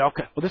in a way that,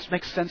 okay, well, this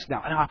makes sense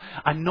now. And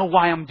I know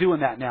why I'm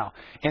doing that now.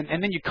 And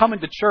then you come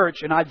into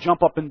church and I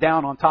jump up and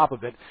down on top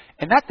of it.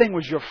 And that thing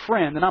was your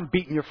friend and I'm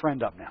beating your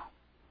friend up now.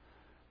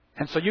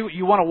 And so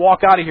you want to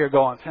walk out of here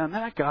going, man,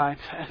 that guy,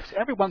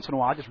 every once in a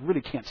while, I just really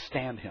can't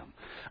stand him.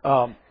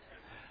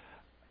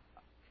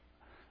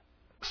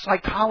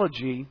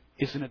 Psychology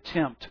is an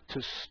attempt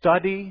to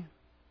study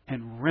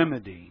and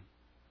remedy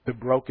the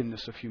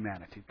brokenness of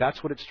humanity.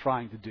 That's what it's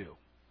trying to do.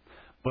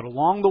 But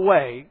along the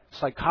way,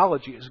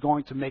 psychology is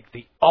going to make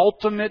the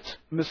ultimate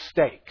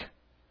mistake.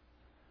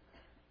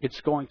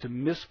 It's going to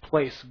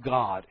misplace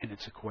God in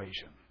its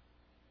equation.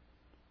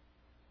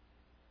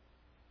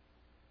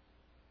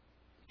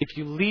 If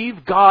you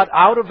leave God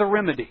out of the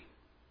remedy,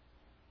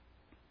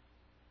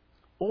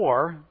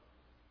 or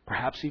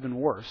perhaps even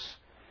worse,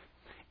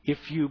 if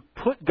you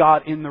put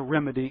God in the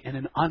remedy in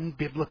an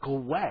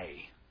unbiblical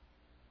way,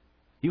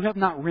 you have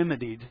not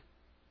remedied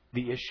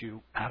the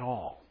issue at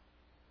all.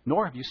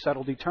 Nor have you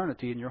settled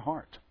eternity in your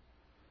heart.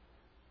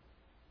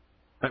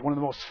 But one of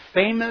the most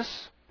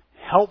famous,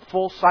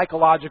 helpful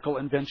psychological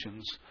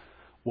inventions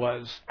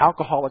was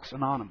Alcoholics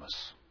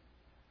Anonymous.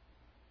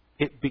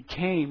 It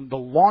became the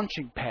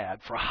launching pad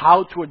for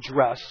how to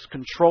address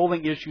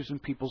controlling issues in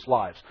people's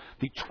lives.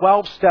 The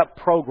 12-step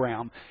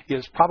program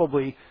is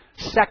probably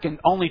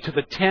second only to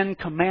the 10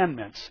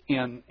 Commandments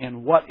in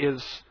what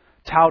is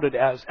touted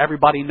as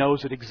everybody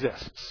knows it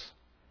exists.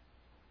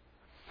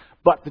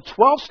 But the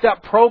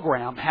 12-step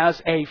program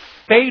has a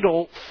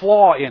fatal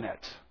flaw in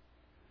it.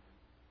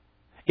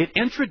 It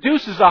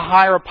introduces a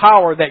higher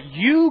power that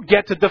you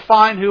get to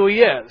define who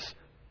He is.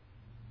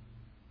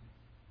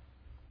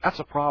 That's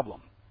a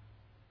problem.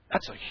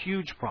 That's a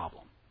huge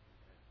problem.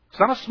 It's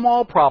not a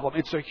small problem.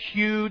 It's a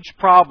huge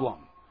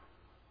problem.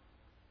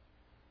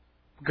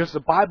 Because the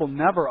Bible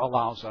never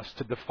allows us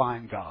to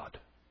define God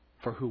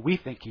for who we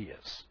think He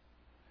is.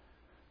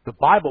 The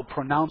Bible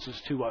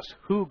pronounces to us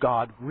who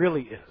God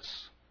really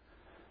is.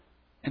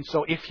 And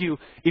so if you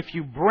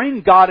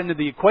bring God into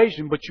the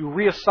equation, but you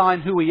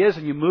reassign who He is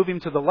and you move Him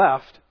to the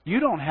left, you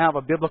don't have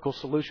a biblical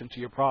solution to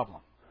your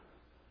problem.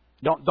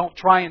 Don't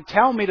try and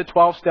tell me the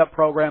 12-step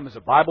program is a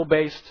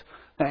Bible-based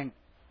thing.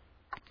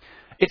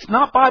 It's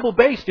not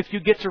Bible-based if you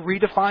get to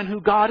redefine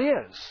who God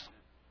is.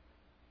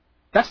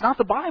 That's not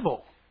the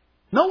Bible.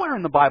 Nowhere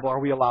in the Bible are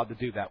we allowed to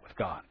do that with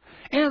God.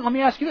 And let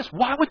me ask you this,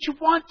 why would you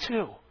want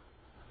to?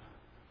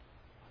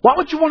 Why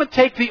would you want to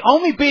take the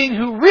only being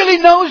who really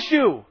knows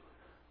you,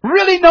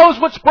 really knows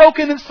what's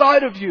broken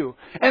inside of you,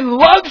 and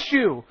loves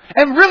you,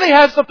 and really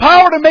has the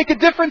power to make a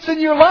difference in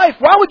your life?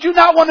 Why would you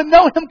not want to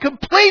know Him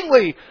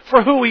completely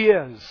for who He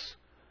is,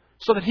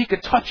 so that He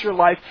could touch your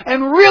life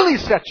and really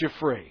set you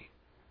free?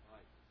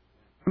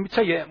 Let me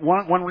tell you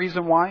one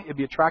reason why it'd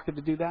be attractive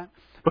to do that.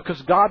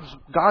 Because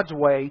God's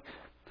way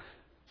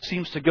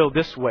seems to go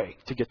this way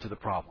to get to the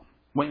problem.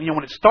 When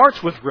it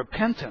starts with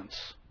repentance,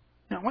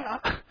 wait,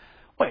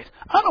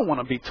 I don't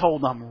want to be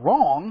told I'm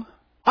wrong.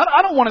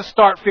 I don't want to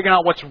start figuring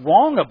out what's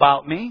wrong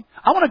about me.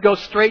 I want to go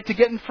straight to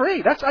getting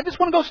free. I just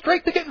want to go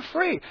straight to getting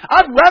free.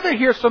 I'd rather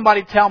hear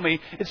somebody tell me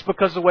it's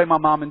because of the way my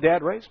mom and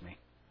dad raised me.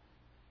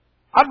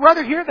 I'd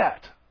rather hear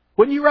that.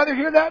 Wouldn't you rather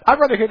hear that? I'd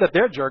rather hear that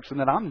they're jerks than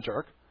that I'm a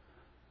jerk.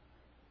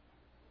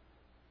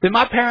 Did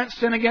my parents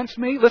sin against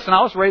me? Listen,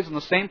 I was raised on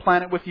the same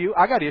planet with you.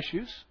 I got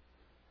issues.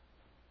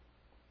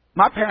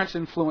 My parents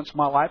influenced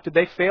my life. Did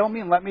they fail me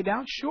and let me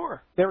down?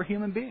 Sure. They were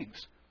human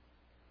beings.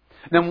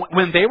 Then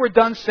when they were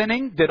done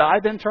sinning, did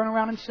I then turn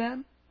around and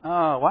sin?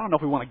 I don't know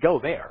if we want to go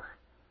there.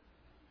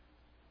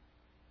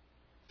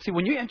 See,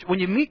 when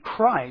you meet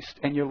Christ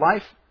and your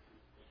life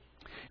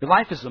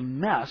is a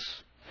mess,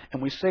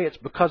 and we say it's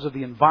because of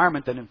the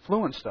environment that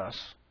influenced us,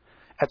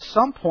 at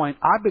some point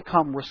I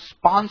become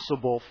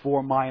responsible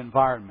for my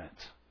environment.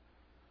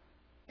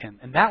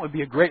 And that would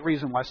be a great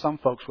reason why some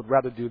folks would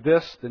rather do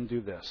this than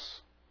do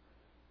this.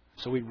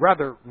 So we'd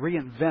rather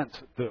reinvent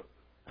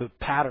the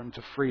pattern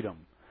to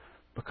freedom.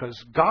 Because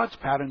God's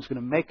pattern is going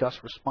to make us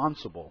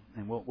responsible.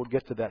 And we'll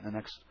get to that in the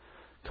next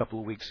couple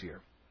of weeks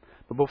here.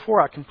 But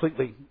before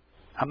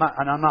I'm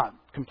not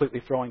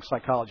completely throwing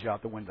psychology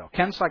out the window.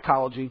 Can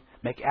psychology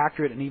make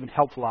accurate and even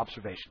helpful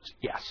observations?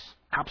 Yes,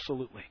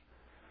 absolutely.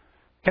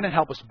 Can it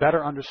help us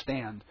better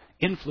understand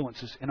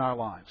influences in our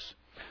lives?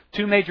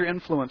 Two major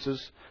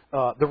influences,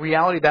 the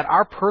reality that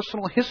our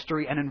personal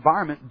history and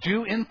environment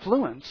do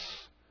influence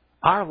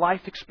our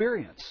life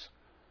experience.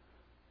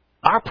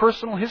 Our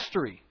personal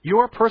history,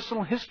 your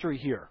personal history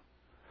here,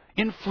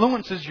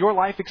 influences your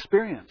life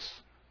experience.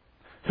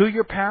 Who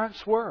your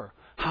parents were,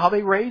 how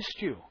they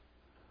raised you,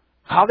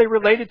 how they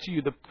related to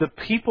you, the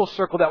people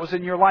circle that was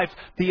in your life,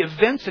 the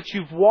events that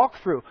you've walked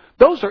through.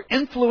 Those are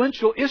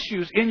influential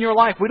issues in your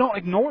life. We don't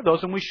ignore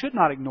those, and we should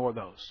not ignore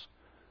those.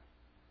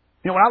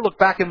 When I look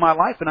back in my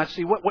life and I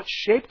see what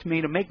shaped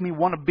me to make me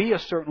want to be a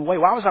certain way,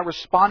 why was I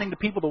responding to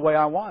people the way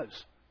I was?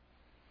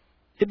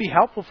 It'd be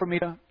helpful for me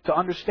to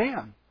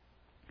understand.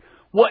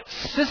 What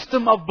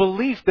system of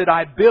belief did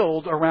I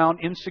build around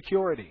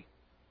insecurity?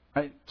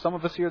 Right? Some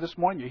of us here this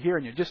morning, you're here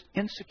and you're just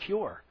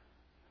insecure.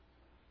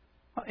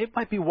 It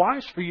might be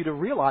wise for you to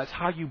realize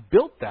how you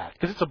built that,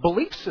 because it's a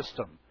belief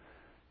system.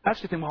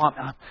 That's the thing.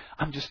 Well,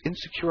 I'm just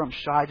insecure. I'm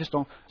shy. I just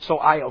don't. So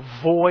I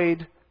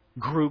avoid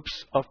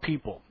groups of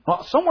people.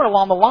 Well, somewhere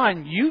along the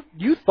line,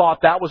 you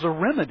thought that was a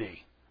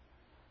remedy.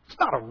 It's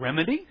not a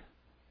remedy.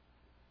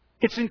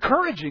 It's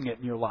encouraging it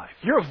in your life.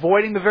 You're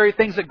avoiding the very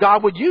things that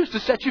God would use to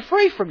set you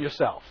free from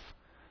yourself.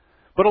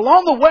 But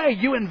along the way,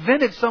 you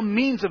invented some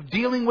means of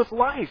dealing with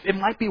life. It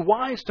might be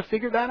wise to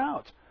figure that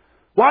out.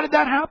 Why did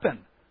that happen?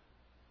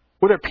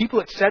 Were there people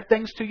that said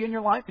things to you in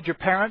your life? Did your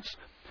parents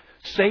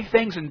say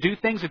things and do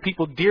things? Did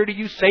people dear to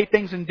you say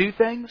things and do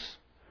things?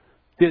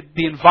 Did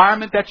the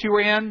environment that you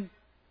were in?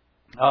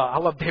 I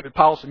love David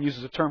Powelson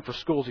uses a term for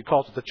schools. He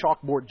calls it the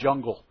chalkboard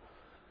jungle.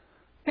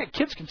 Man,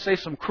 kids can say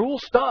some cruel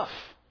stuff.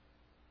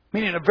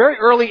 Meaning at a very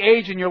early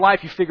age in your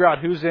life, you figure out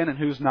who's in and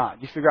who's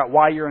not. You figure out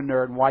why you're a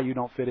nerd and why you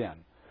don't fit in.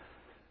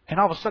 And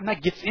all of a sudden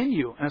that gets in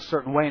you in a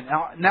certain way.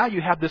 And now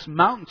you have this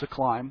mountain to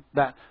climb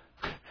that,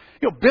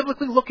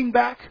 biblically looking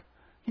back,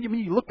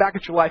 you look back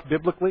at your life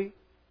biblically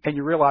and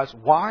you realize,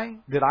 why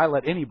did I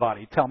let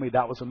anybody tell me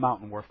that was a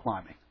mountain worth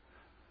climbing?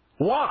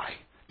 Why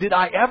did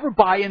I ever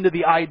buy into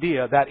the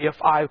idea that if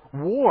I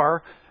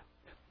wore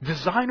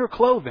designer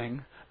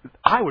clothing,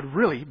 I would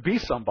really be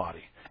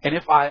somebody? And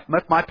if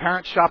my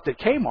parents shopped at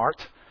Kmart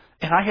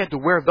and I had to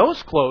wear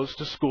those clothes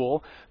to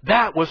school,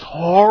 that was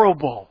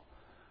horrible.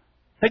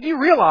 And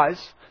you realize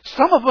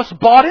some of us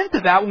bought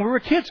into that when we were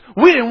kids.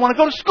 We didn't want to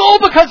go to school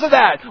because of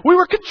that. We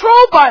were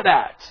controlled by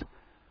that.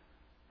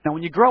 Now,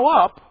 when you grow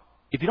up,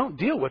 if you don't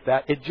deal with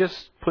that, it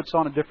just puts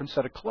on a different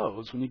set of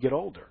clothes when you get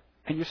older.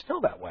 And you're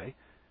still that way.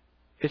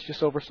 It's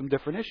just over some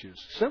different issues.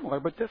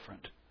 Similar, but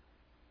different.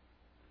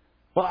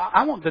 Well,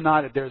 I won't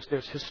deny that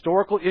there's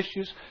historical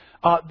issues.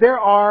 There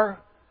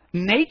are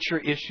nature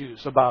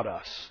issues about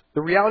us.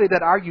 The reality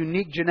that our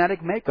unique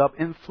genetic makeup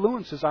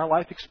influences our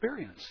life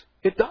experience.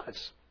 It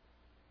does.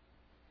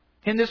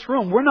 In this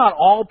room, we're not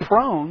all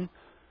prone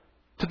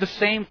to the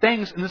same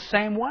things in the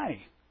same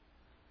way.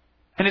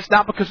 And it's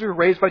not because we were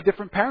raised by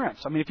different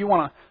parents. I mean, if you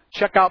want to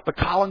check out the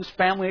Collins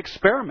family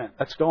experiment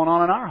that's going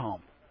on in our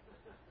home.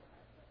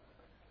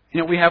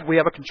 We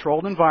have a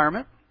controlled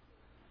environment,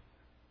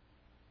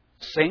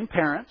 same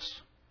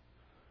parents,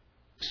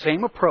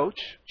 same approach,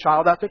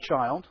 child after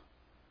child.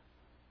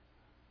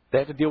 They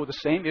have to deal with the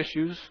same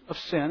issues of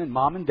sin, and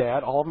mom and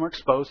dad, all of them are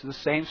exposed to the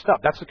same stuff.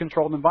 That's a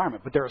controlled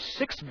environment. But there are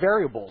 6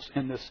 variables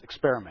in this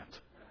experiment.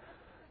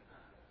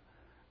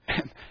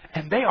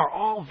 And they are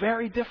all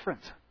very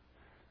different.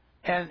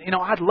 And,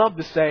 I'd love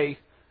to say,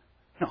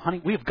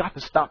 honey, we've got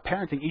to stop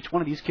parenting each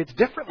one of these kids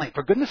differently.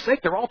 For goodness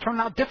sake, they're all turning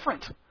out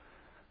different.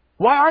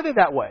 Why are they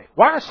that way?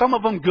 Why are some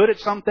of them good at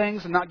some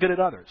things and not good at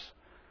others?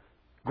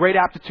 Great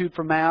aptitude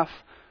for math,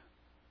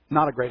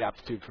 not a great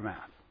aptitude for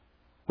math.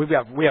 We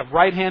have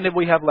right-handed,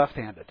 we have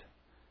left-handed.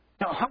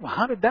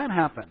 How did that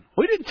happen?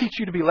 We didn't teach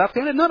you to be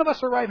left-handed. None of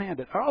us are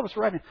right-handed. All of us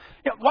are right-handed.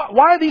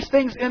 Why are these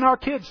things in our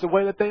kids the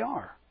way that they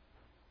are?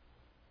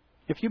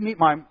 If you meet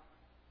my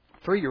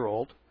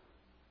 3-year-old,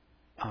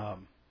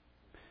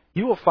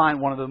 you will find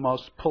one of the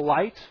most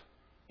polite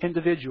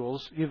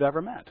individuals you've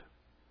ever met.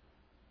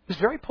 He's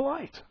very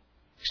polite.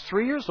 He's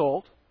 3 years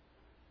old.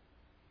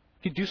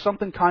 If you do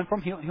something kind for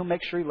him, he'll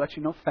make sure he lets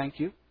you know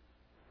thank you.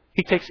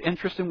 He takes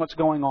interest in what's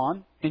going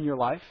on in your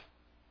life.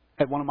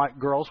 Had one of my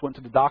girls went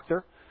to the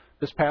doctor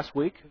this past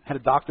week, had a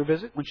doctor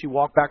visit. When she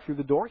walked back through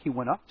the door, he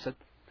went up and said,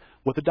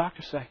 "What'd the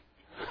doctor say?"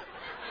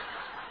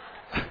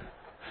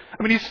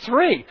 I mean, he's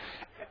 3.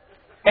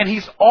 And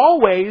he's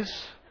always,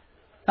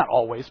 not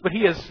always, but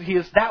he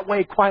is that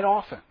way quite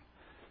often.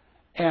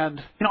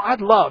 And,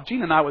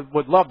 Gina and I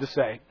would love to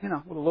say, with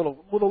a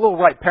little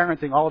right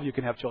parenting, all of you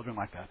can have children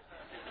like that.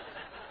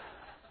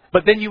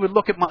 But then you would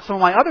look at some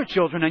of my other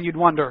children and you'd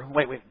wonder,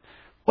 wait,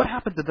 what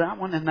happened to that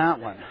one and that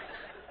one?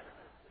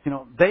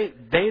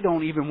 They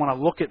don't even want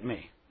to look at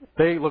me.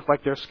 They look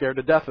like they're scared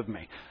to death of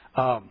me.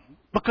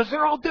 Because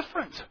they're all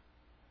different.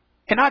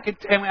 And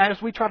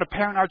as we try to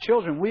parent our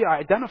children, we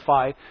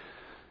identify,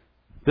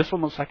 this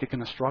one looks like it's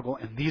going to struggle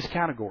in these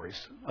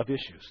categories of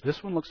issues.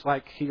 This one looks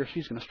like he or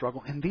she's going to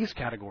struggle in these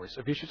categories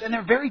of issues. And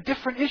they're very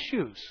different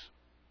issues.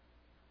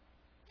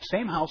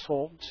 Same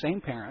household,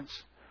 same parents.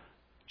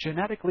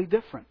 Genetically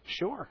different,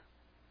 sure.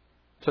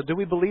 So do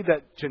we believe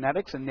that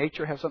genetics and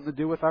nature have something to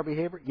do with our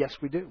behavior? Yes,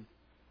 we do.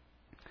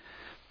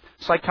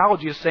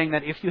 Psychology is saying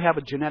that if you have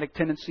a genetic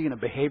tendency in a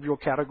behavioral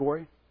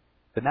category,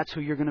 then that's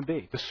who you're going to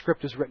be. The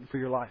script is written for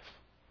your life.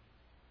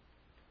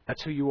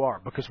 That's who you are.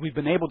 Because we've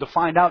been able to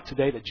find out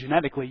today that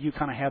genetically you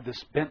kind of have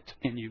this bent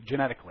in you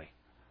genetically.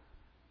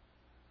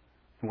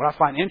 And what I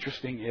find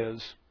interesting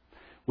is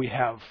we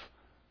have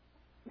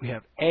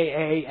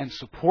AA and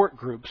support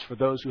groups for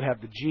those who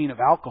have the gene of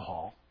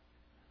alcohol.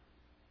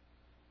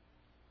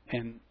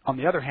 And on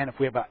the other hand,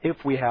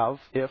 if we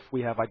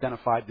have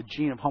identified the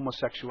gene of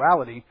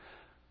homosexuality,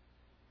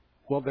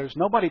 well, there's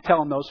nobody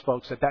telling those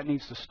folks that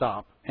needs to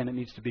stop and it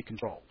needs to be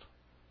controlled.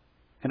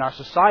 In our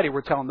society,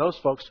 we're telling those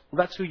folks,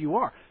 well, that's who you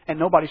are. And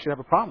nobody should have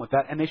a problem with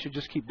that, and they should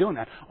just keep doing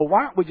that. Well,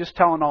 why aren't we just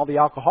telling all the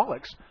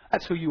alcoholics,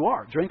 that's who you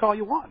are. Drink all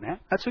you want, man.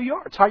 That's who you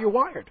are. It's how you're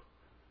wired.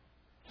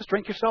 Just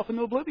drink yourself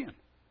into oblivion.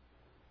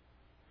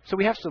 So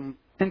we have some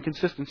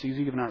inconsistencies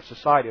even in our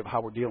society of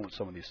how we're dealing with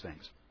some of these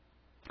things.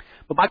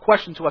 But my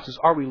question to us is,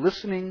 are we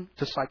listening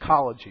to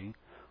psychology?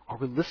 Are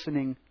we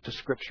listening to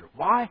Scripture?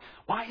 Why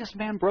is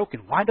man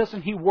broken? Why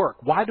doesn't he work?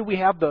 Why do we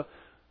have the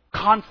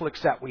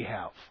conflicts that we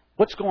have?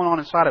 What's going on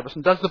inside of us?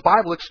 And does the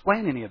Bible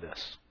explain any of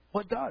this?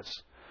 Well, it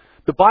does.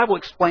 The Bible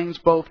explains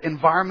both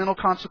environmental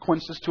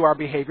consequences to our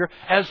behavior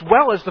as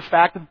well as the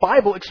fact that the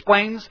Bible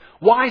explains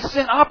why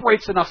sin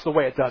operates in us the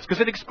way it does.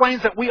 Because it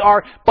explains that we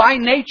are, by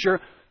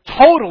nature,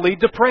 totally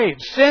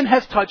depraved. Sin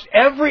has touched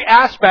every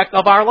aspect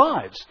of our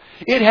lives.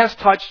 It has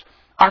touched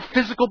our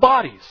physical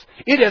bodies.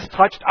 It has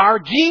touched our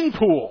gene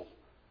pool.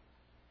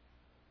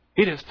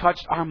 It has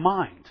touched our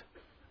mind.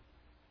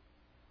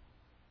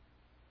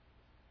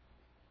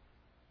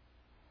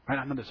 Right?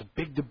 I know there's a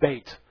big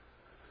debate.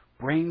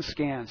 Brain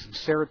scans and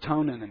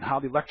serotonin and how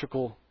the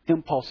electrical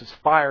impulses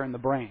fire in the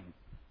brain.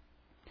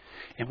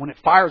 And when it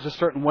fires a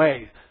certain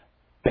way,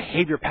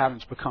 behavior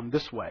patterns become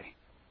this way.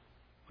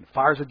 When it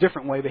fires a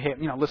different way,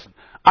 listen,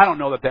 I don't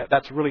know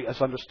that's really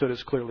as understood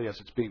as clearly as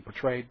it's being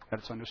portrayed, that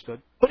it's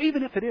understood. But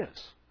even if it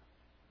is,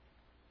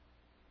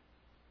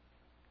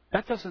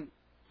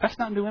 that's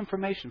not new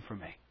information for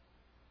me.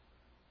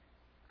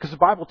 Because the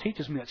Bible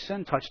teaches me that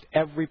sin touched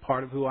every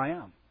part of who I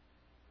am.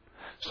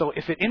 So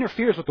if it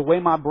interferes with the way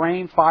my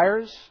brain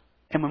fires,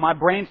 and when my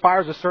brain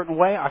fires a certain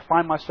way, I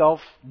find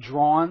myself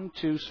drawn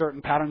to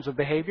certain patterns of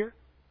behavior,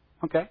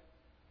 okay,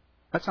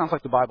 that sounds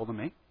like the Bible to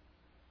me.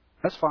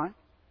 That's fine.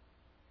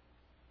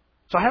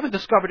 So I haven't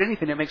discovered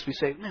anything that makes me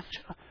say, man,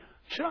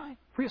 should I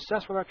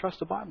reassess whether I trust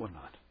the Bible or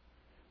not?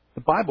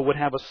 The Bible would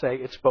have us say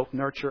it's both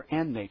nurture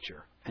and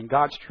nature. And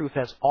God's truth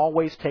has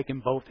always taken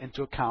both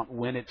into account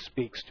when it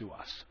speaks to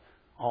us.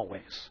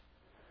 Always.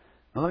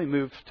 Now let me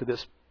move to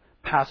this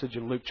passage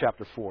in Luke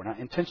chapter 4. And I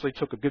intentionally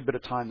took a good bit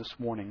of time this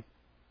morning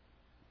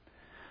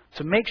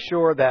to make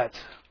sure that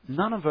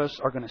none of us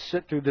are going to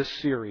sit through this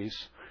series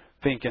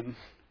thinking,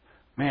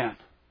 man,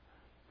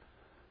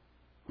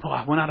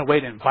 I went out of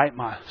way to invite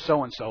my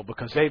so-and-so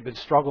because they've been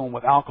struggling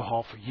with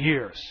alcohol for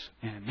years.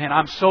 And man,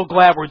 I'm so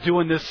glad we're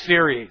doing this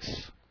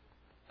series.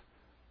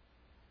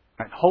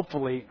 And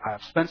hopefully,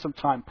 I've spent some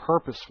time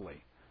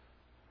purposefully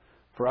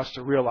for us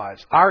to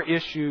realize our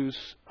issues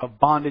of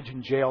bondage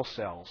in jail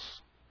cells,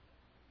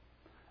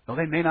 though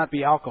they may not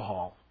be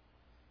alcohol,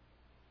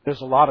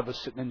 there's a lot of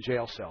us sitting in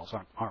jail cells,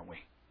 aren't we?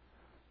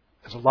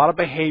 There's a lot of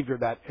behavior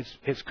that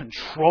is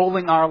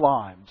controlling our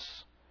lives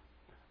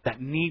that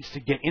needs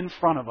to get in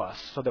front of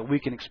us so that we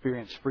can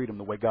experience freedom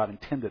the way God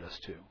intended us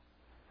to. Let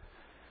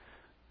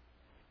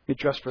me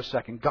address for a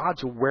second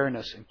God's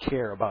awareness and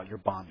care about your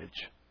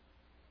bondage.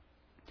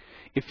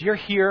 If you're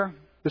here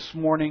this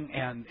morning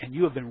and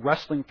you have been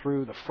wrestling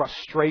through the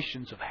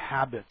frustrations of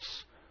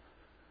habits,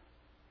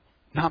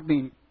 not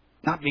being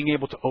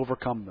able to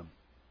overcome them,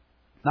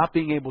 not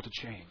being able to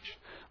change,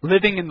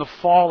 living in the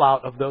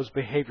fallout of those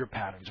behavior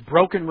patterns,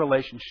 broken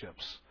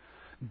relationships,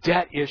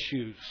 debt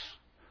issues,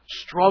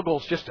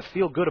 struggles just to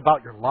feel good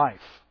about your life,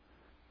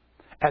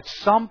 at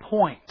some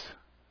point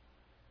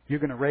you're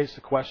going to raise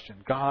the question,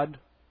 God,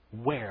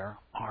 where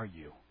are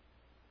you?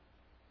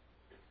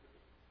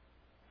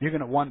 You're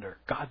going to wonder,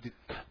 God,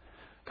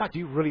 do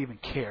you really even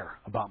care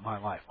about my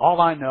life?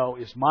 All I know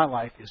is my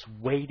life is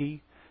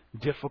weighty,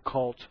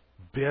 difficult,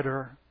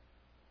 bitter.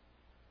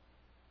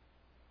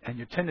 And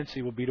your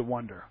tendency will be to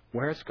wonder,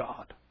 where's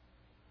God?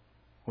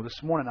 Well,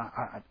 this morning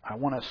I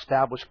want to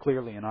establish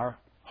clearly in our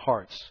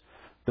hearts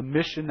the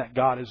mission that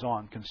God is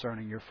on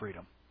concerning your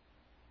freedom.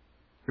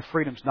 Your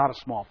freedom's not a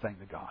small thing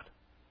to God.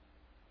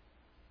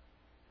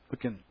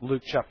 Look in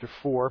Luke chapter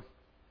 4,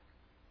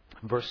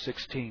 verse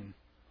 16.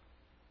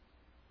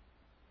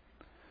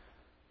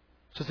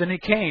 It says, "And he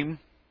came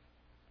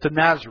to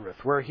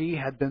Nazareth, where he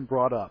had been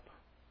brought up.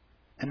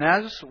 And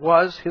as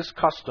was his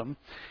custom,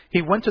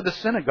 he went to the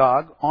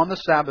synagogue on the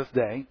Sabbath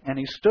day, and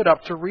he stood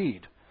up to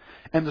read.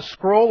 And the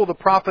scroll of the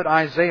prophet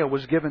Isaiah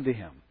was given to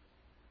him.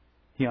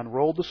 He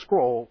unrolled the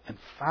scroll and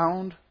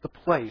found the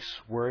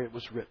place where it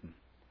was written,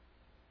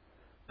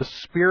 'The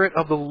Spirit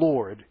of the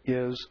Lord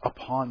is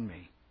upon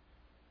me,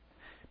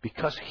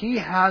 because he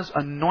has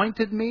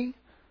anointed me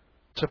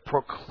to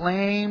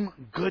proclaim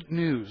good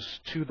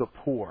news to the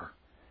poor.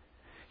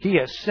 He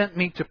has sent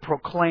me to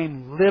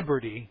proclaim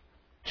liberty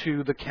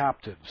to the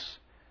captives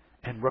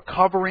and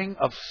recovering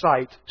of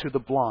sight to the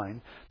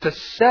blind, to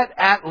set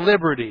at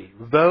liberty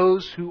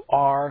those who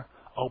are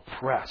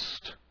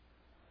oppressed,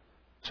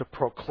 to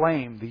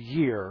proclaim the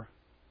year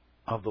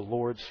of the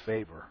Lord's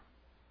favor.'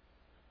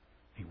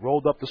 He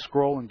rolled up the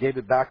scroll and gave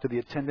it back to the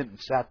attendant and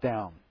sat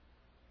down.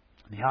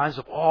 And the eyes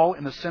of all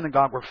in the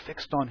synagogue were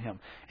fixed on him.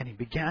 And he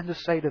began to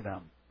say to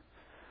them,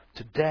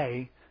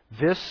 'Today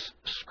This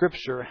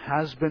Scripture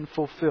has been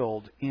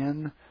fulfilled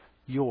in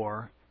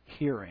your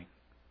hearing.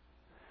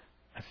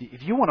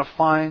 If you want to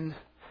find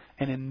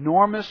an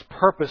enormous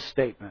purpose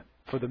statement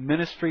for the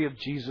ministry of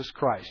Jesus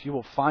Christ, you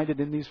will find it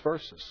in these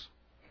verses.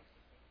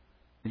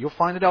 You'll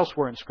find it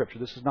elsewhere in Scripture.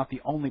 This is not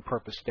the only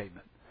purpose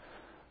statement.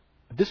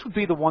 This would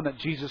be the one that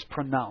Jesus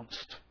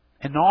pronounced,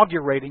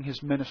 inaugurating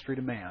His ministry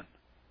to man.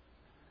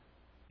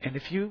 And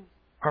if you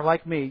are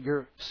like me,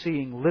 you're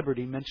seeing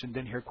liberty mentioned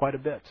in here quite a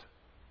bit.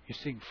 You're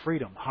seeing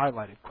freedom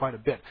highlighted quite a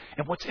bit.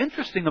 And what's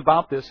interesting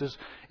about this is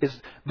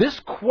this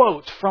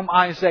quote from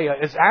Isaiah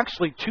is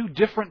actually two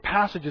different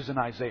passages in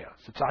Isaiah.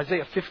 It's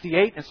Isaiah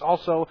 58 and it's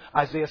also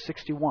Isaiah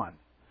 61.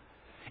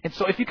 And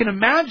so if you can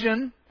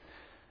imagine,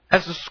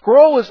 as the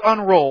scroll is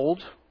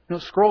unrolled,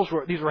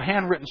 these were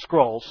handwritten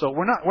scrolls, so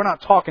we're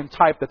not talking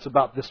type that's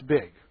about this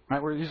big,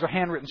 right? These are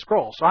handwritten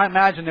scrolls. So I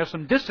imagine there's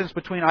some distance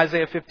between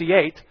Isaiah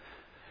 58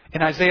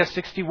 and Isaiah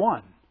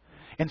 61.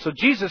 And so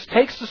Jesus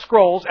takes the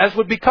scrolls, as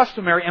would be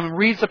customary, and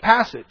reads a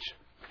passage.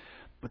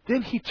 But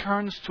then He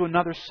turns to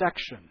another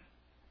section,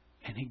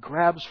 and He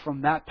grabs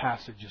from that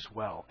passage as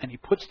well, and He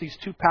puts these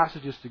two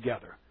passages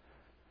together.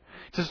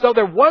 It's as though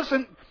there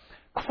wasn't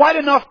quite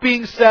enough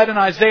being said in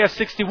Isaiah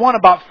 61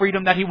 about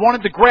freedom that He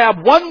wanted to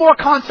grab one more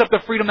concept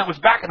of freedom that was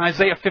back in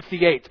Isaiah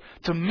 58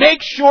 to make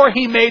sure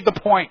He made the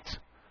point.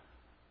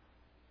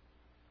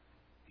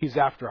 He's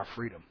after our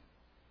freedom.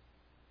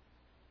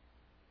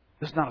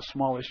 This is not a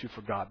small issue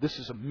for God. This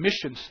is a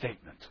mission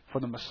statement for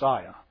the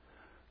Messiah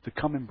to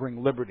come and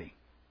bring liberty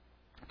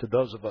to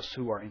those of us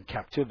who are in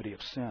captivity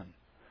of sin.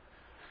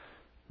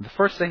 The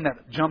first thing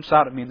that jumps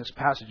out at me in this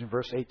passage in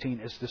verse 18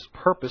 is this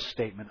purpose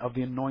statement of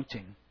the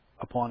anointing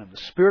upon Him. The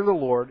Spirit of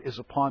the Lord is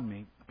upon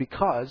me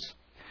because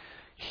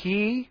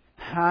He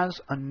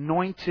has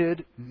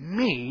anointed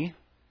me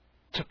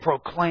to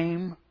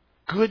proclaim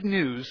good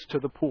news to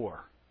the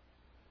poor.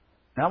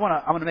 Now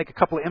I want to make a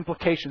couple of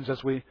implications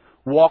as we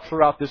walk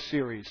throughout this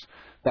series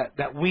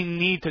that we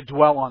need to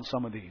dwell on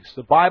some of these.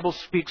 The Bible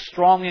speaks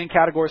strongly in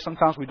categories.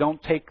 Sometimes we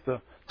don't take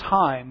the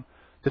time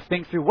to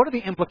think through what are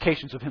the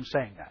implications of Him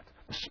saying that.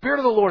 The Spirit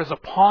of the Lord is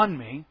upon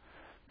me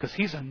because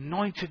He's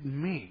anointed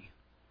me.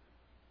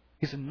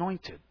 He's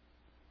anointed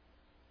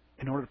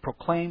in order to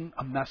proclaim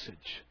a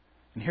message.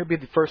 And here be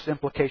the first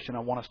implication I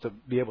want us to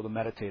be able to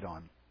meditate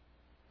on.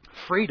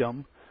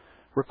 Freedom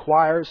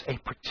requires a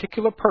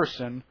particular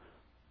person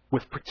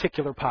with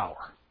particular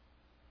power.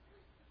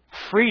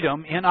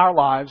 Freedom in our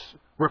lives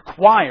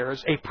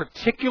requires a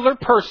particular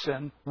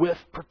person with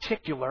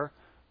particular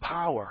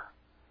power.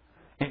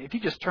 And if you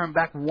just turn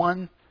back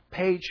one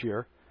page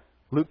here,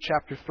 Luke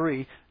chapter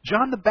 3,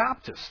 John the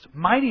Baptist,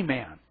 mighty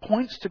man,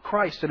 points to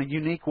Christ in a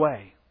unique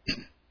way. It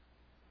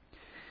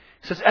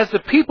says, as the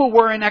people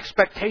were in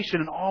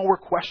expectation and all were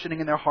questioning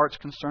in their hearts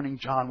concerning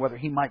John whether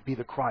he might be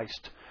the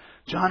Christ,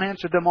 John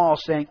answered them all,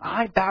 saying,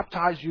 I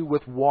baptize you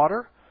with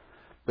water,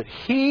 but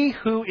He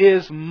who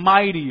is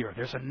mightier,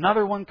 there's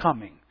another one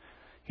coming.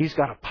 He's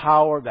got a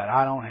power that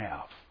I don't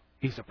have.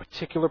 He's a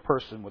particular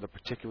person with a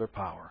particular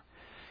power.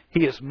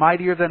 He is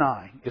mightier than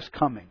I, is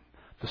coming,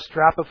 the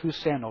strap of whose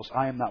sandals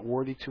I am not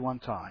worthy to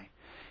untie.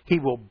 He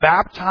will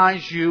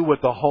baptize you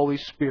with the Holy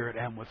Spirit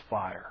and with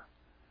fire.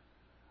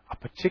 A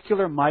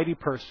particular mighty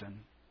person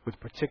with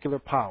particular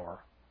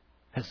power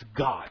has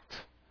got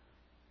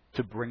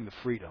to bring the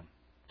freedom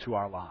to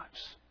our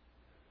lives.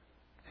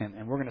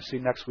 And we're going to see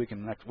next week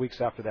and the next weeks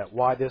after that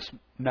why this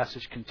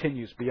message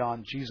continues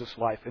beyond Jesus'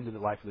 life into the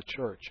life of the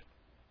church.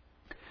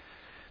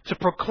 To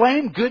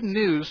proclaim good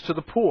news to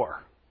the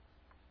poor.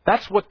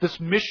 That's what this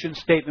mission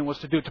statement was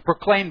to do, to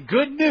proclaim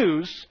good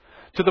news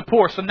to the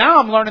poor. So now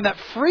I'm learning that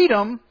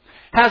freedom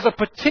has a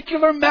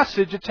particular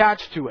message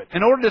attached to it.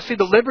 In order to see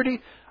the liberty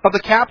of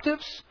the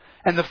captives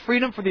and the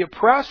freedom for the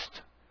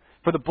oppressed,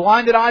 for the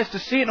blinded eyes to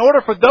see, in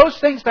order for those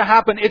things to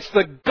happen, it's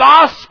the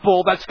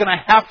gospel that's going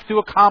to have to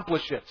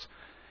accomplish it.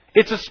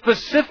 It's a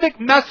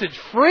specific message.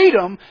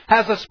 Freedom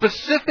has a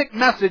specific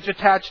message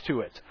attached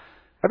to it.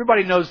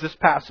 Everybody knows this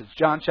passage,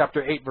 John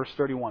chapter 8, verse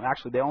 31.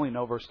 Actually, they only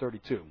know verse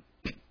 32.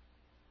 It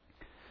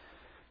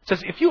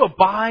says, if you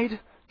abide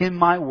in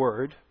my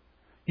word,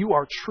 you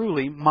are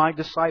truly my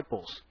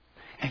disciples.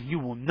 And you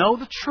will know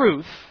the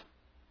truth,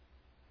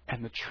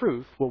 and the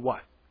truth will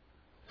what?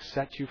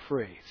 Set you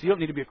free. So you don't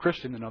need to be a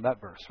Christian to know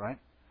that verse, right?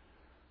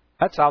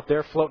 That's out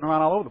there floating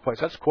around all over the place.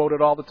 That's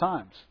quoted all the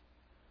times.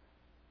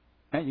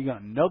 And you're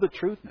going to know the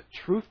truth, and the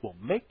truth will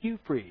make you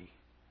free.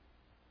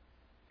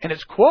 And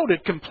it's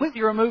quoted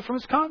completely removed from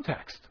its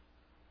context.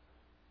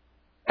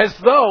 As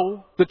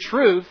though the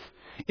truth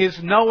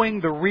is knowing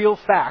the real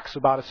facts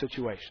about a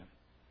situation.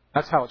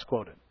 That's how it's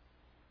quoted.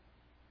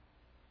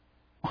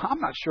 Well,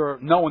 I'm not sure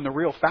knowing the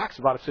real facts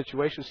about a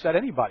situation set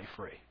anybody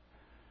free.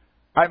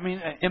 I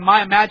mean, in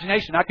my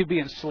imagination, I could be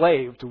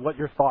enslaved to what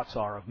your thoughts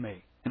are of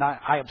me. And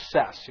I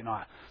obsess.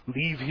 I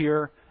leave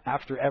here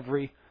after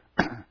every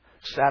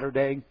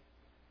Saturday.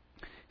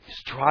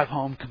 Just drive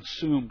home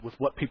consumed with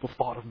what people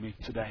thought of me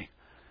today.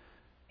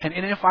 And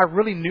if I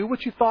really knew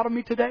what you thought of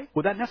me today,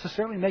 would that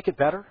necessarily make it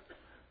better?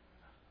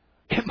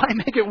 It might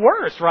make it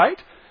worse, right?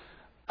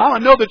 I'm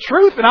going to know the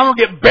truth and I'm going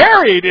to get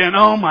buried in,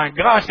 oh my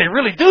gosh, they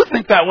really do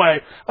think that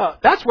way.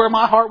 That's where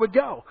my heart would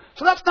go.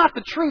 So that's not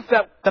the truth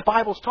that the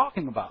Bible's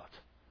talking about.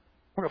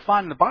 We're going to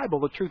find in the Bible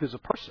the truth is a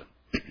person.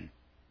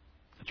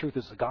 The truth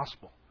is the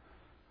gospel.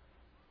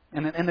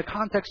 And in the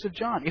context of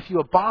John, if you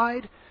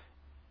abide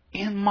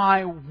in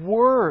my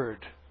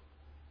word,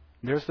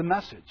 there's the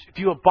message. If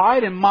you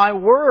abide in my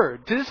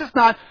word, this is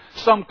not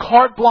some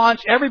carte blanche,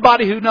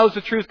 everybody who knows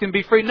the truth can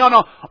be free.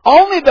 No.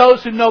 Only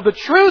those who know the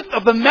truth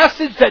of the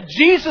message that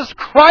Jesus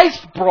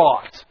Christ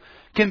brought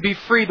can be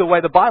free the way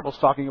the Bible's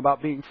talking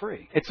about being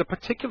free. It's a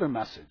particular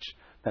message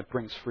that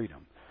brings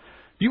freedom.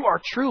 You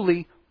are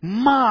truly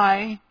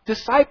my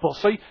disciple.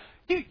 So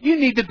you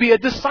need to be a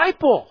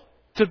disciple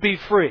to be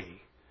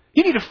free.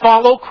 You need to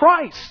follow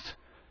Christ.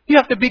 You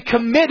have to be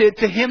committed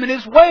to Him and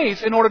His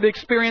ways in order to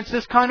experience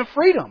this kind of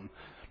freedom.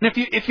 And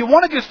if you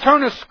want to just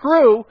turn a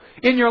screw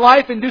in your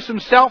life and do some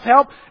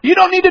self-help, you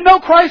don't need to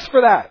know Christ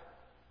for that.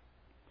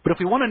 But if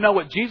we want to know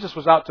what Jesus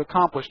was out to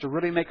accomplish to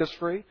really make us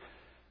free,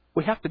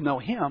 we have to know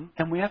Him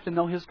and we have to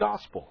know His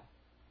gospel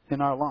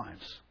in our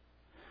lives.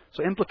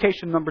 So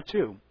implication number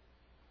 2.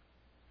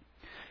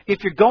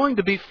 If you're going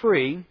to be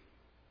free,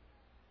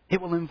 it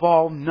will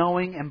involve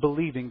knowing and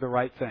believing the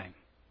right thing.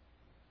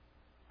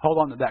 Hold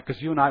on to that,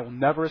 because you and I will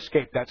never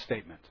escape that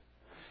statement.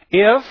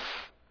 If,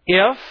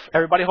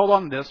 everybody hold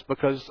on to this,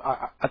 because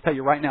I tell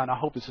you right now, and I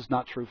hope this is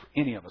not true for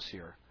any of us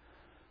here,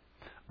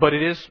 but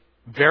it is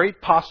very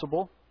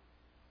possible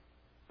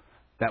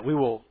that we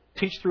will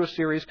teach through a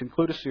series,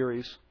 conclude a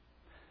series,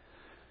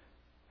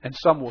 and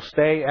some will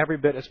stay every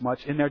bit as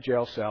much in their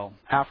jail cell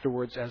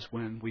afterwards as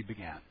when we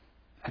began.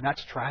 And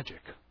that's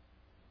tragic.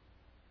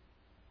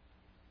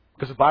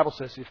 Because the Bible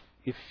says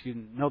if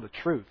you know the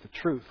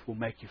truth will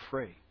make you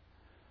free.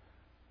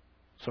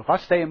 So if I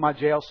stay in my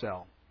jail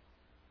cell,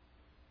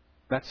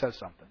 that says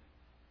something.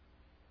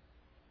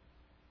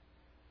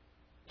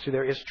 See,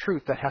 there is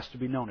truth that has to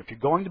be known. If you're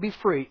going to be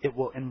free, it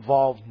will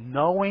involve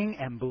knowing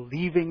and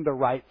believing the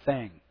right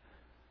thing.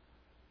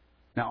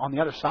 Now, on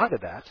the other side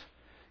of that,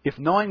 if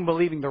knowing and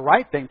believing the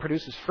right thing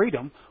produces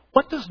freedom,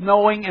 what does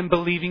knowing and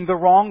believing the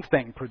wrong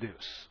thing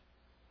produce?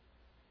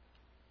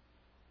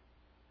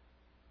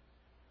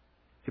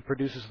 It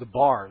produces the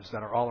bars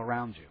that are all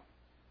around you.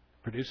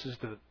 It produces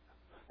the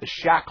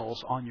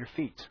shackles on your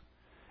feet.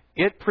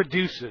 It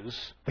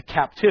produces the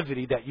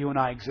captivity that you and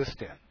I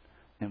exist in.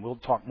 And we'll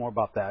talk more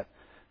about that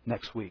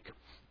next week.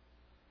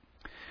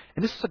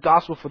 And this is the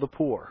gospel for the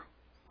poor.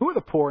 Who are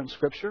the poor in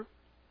Scripture?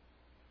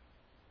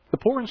 The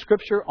poor in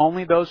Scripture,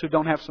 only those who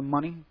don't have some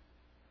money?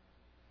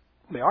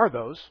 They are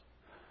those.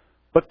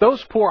 But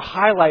those poor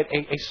highlight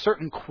a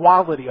certain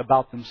quality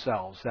about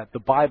themselves that the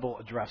Bible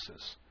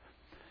addresses.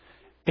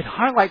 It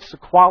highlights the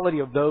quality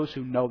of those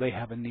who know they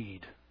have a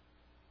need.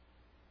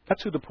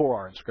 That's who the poor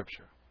are in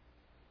Scripture.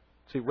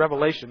 See,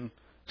 Revelation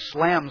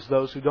slams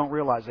those who don't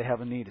realize they have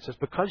a need. It says,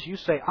 because you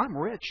say, I'm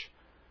rich,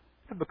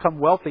 I've become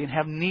wealthy and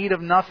have need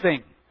of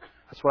nothing.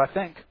 That's what I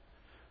think.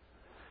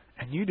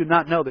 And you do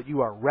not know that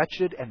you are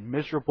wretched and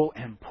miserable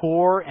and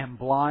poor and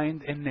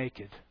blind and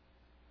naked.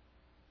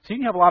 So you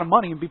can have a lot of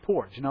money and be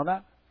poor. Did you know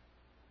that?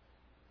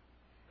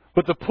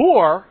 But the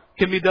poor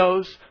can be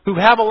those who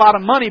have a lot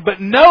of money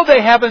but know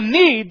they have a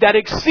need that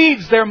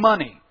exceeds their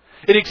money.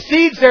 It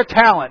exceeds their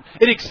talent.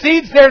 It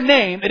exceeds their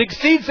name. It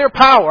exceeds their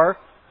power.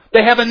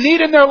 They have a need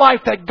in their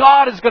life that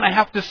God is going to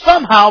have to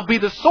somehow be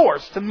the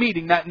source to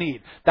meeting that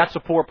need. That's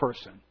a poor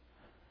person.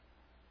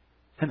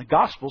 And the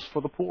gospel's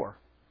for the poor.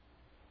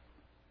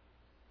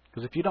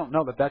 Because if you don't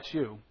know that that's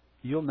you,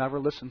 you'll never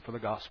listen for the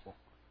gospel.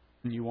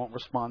 And you won't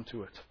respond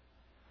to it.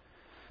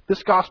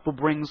 This gospel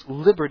brings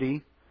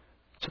liberty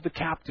to the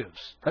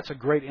captives. That's a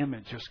great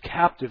image. There's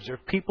captives. There are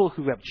people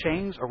who have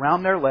chains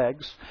around their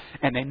legs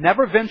and they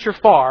never venture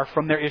far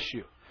from their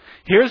issue.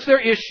 Here's their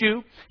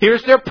issue.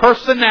 Here's their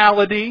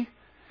personality.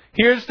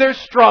 Here's their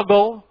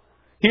struggle.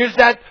 Here's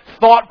that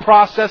thought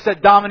process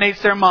that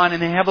dominates their mind,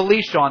 and they have a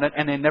leash on it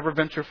and they never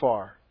venture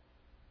far.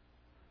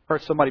 I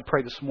heard somebody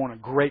pray this morning,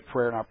 a great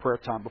prayer in our prayer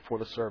time before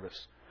the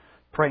service,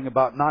 praying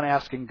about not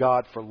asking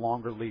God for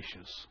longer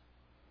leashes.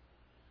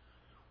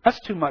 That's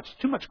too much.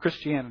 Too much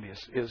Christianity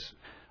is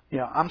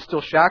I'm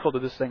still shackled to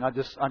this thing. I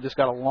just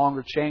got a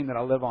longer chain that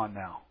I live on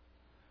now.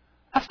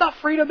 That's not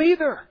freedom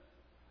either.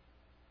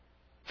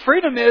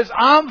 Freedom is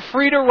I'm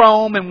free to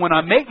roam, and when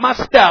I make my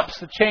steps,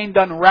 the chain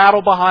doesn't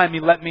rattle behind me,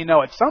 let me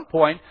know at some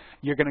point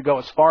you're going to go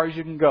as far as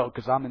you can go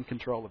because I'm in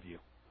control of you.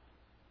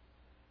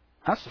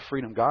 That's the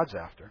freedom God's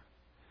after.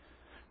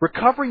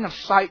 Recovering of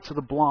sight to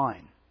the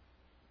blind.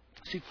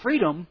 See,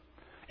 freedom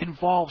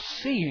involves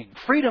seeing.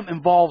 Freedom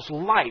involves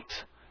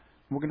light.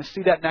 We're going to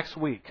see that next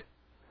week.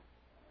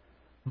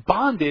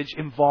 Bondage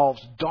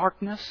involves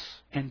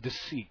darkness and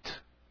deceit.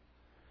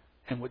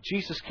 And what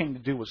Jesus came to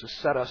do was to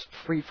set us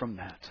free from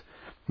that.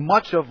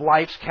 Much of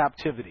life's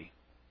captivity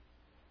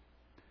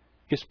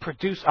is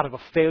produced out of a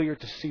failure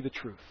to see the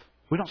truth.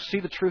 We don't see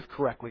the truth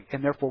correctly,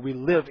 and therefore we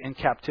live in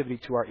captivity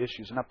to our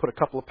issues. And I put a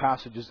couple of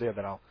passages there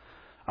that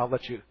I'll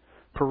let you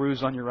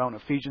peruse on your own.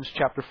 Ephesians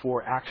chapter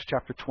 4, Acts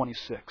chapter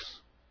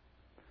 26.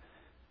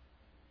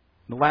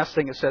 The last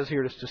thing it says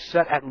here is to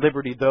set at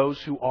liberty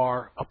those who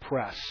are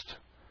oppressed.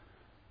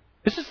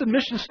 This is the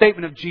mission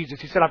statement of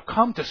Jesus. He said, I've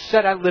come to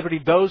set at liberty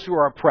those who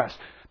are oppressed.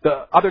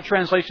 The other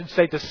translations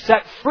say to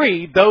set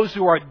free those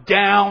who are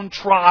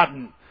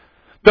downtrodden.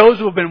 Those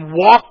who have been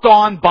walked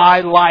on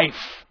by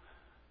life.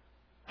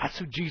 That's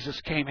who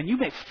Jesus came. And you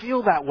may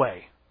feel that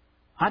way.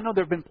 I know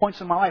there have been points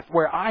in my life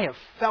where I have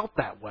felt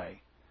that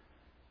way.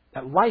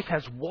 That life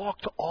has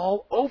walked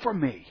all over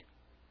me.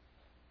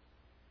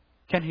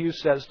 Ken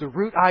Hughes says the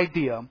root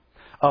idea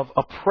of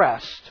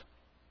oppressed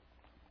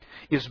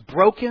is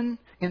broken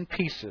in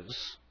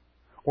pieces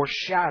or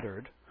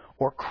shattered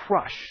or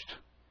crushed.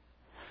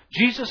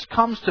 Jesus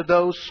comes to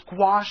those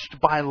squashed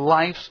by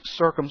life's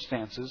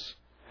circumstances,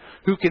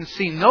 who can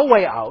see no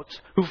way out,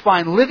 who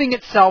find living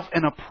itself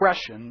in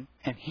oppression,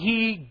 and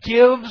He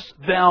gives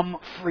them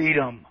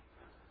freedom.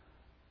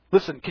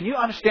 Listen, can you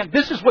understand?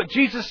 This is what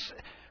Jesus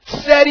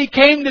said He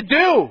came to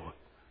do.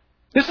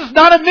 This is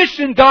not a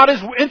mission God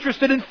is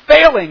interested in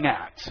failing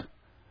at.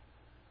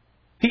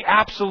 He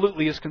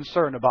absolutely is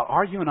concerned about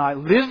are you and I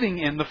living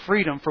in the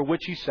freedom for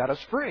which He set us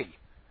free.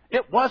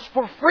 It was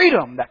for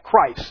freedom that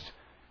Christ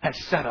has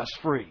set us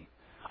free.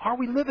 Are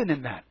we living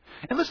in that?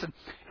 And listen,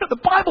 the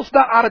Bible's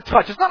not out of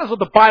touch. It's not as though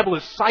the Bible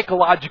is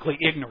psychologically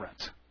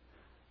ignorant.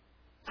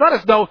 It's not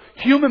as though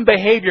human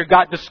behavior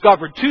got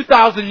discovered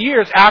 2,000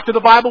 years after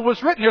the Bible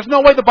was written. There's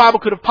no way the Bible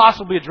could have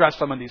possibly addressed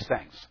some of these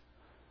things.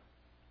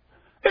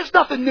 There's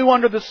nothing new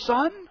under the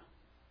sun.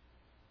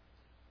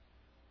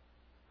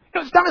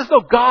 It's not as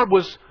though God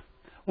was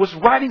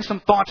writing some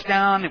thoughts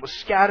down. It was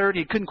scattered.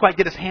 He couldn't quite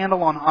get his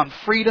handle on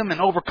freedom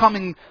and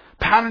overcoming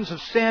patterns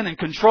of sin and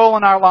control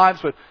in our lives.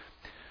 But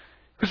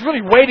he was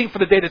really waiting for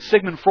the day that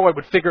Sigmund Freud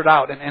would figure it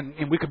out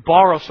and we could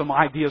borrow some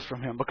ideas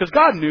from him. Because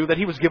God knew that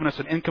He was giving us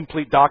an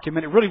incomplete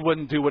document. It really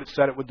wouldn't do what it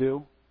said it would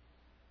do.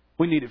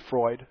 We needed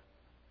Freud.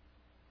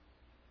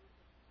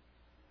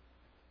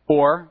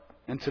 Or,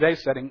 in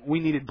today's setting, we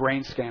needed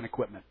brain scan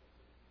equipment.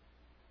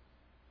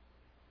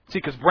 See,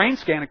 because brain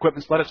scan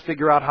equipment let us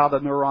figure out how the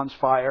neurons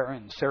fire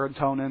and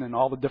serotonin and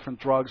all the different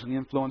drugs and the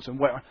influence and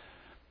what.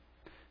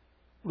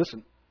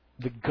 Listen,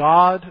 the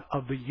God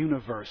of the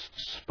universe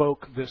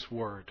spoke this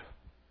word.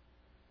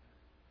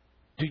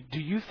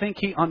 Do you think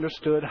He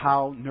understood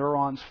how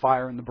neurons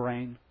fire in the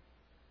brain?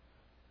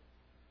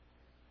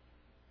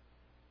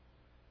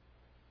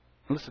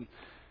 Listen,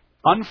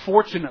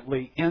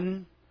 unfortunately,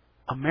 in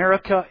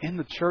America, in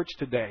the church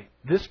today,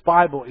 this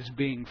Bible is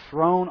being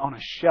thrown on a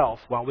shelf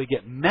while we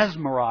get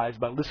mesmerized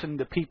by listening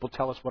to people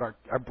tell us what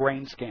our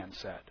brain scan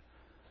said.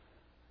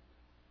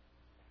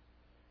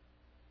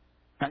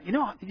 Now,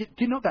 do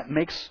you know that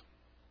makes...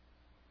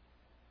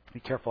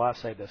 Be careful how I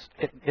say this.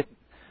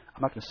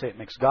 I'm not going to say it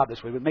makes God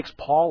this way, but it makes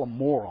Paul a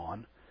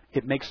moron.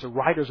 It makes the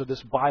writers of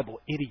this Bible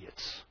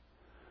idiots.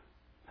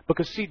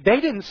 Because, see,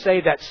 they didn't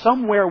say that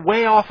somewhere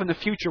way off in the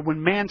future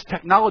when man's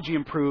technology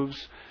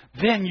improves,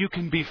 then you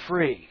can be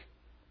free.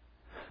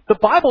 The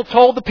Bible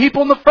told the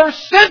people in the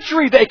first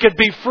century they could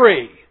be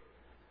free.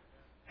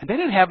 And they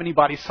didn't have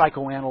anybody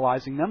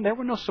psychoanalyzing them. There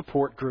were no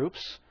support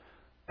groups.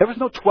 There was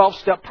no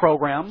 12-step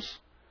programs.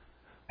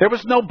 There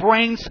was no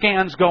brain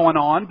scans going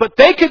on. But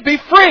they could be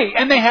free.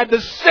 And they had the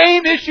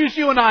same issues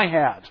you and I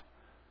had.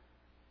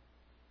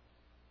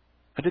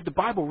 But did the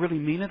Bible really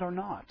mean it or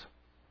not?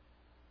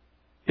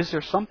 Is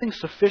there something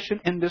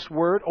sufficient in this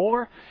word?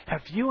 Or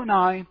have you and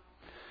I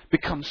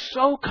become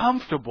so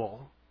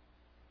comfortable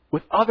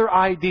with other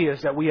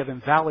ideas that we have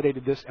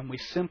invalidated this and we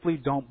simply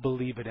don't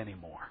believe it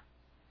anymore?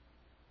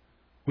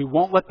 We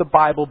won't let the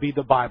Bible be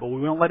the Bible.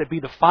 We won't let it be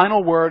the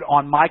final word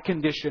on my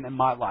condition in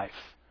my life.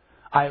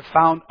 I have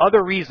found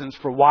other reasons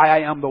for why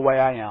I am the way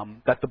I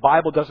am that the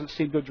Bible doesn't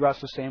seem to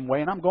address the same way,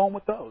 and I'm going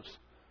with those.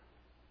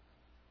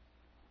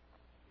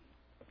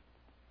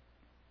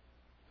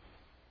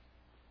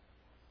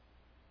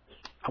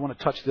 I want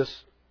to touch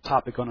this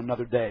topic on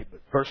another day,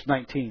 but verse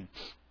 19.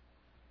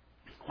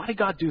 Why did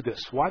God do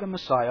this? Why the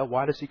Messiah?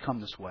 Why does He come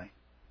this way?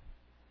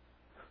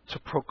 To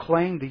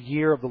proclaim the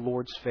year of the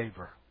Lord's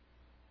favor.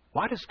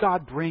 Why does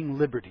God bring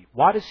liberty?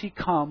 Why does He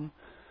come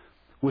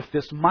with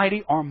this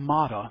mighty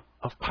armada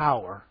of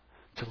power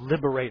to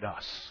liberate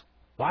us?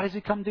 Why does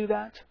He come do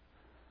that?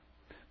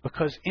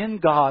 Because in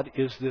God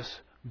is this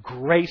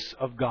grace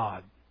of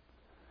God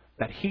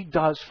that He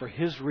does for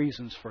His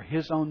reasons, for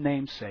His own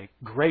name's sake,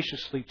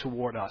 graciously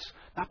toward us.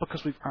 Not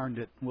because we've earned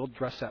it. We'll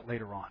address that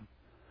later on.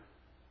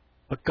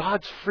 But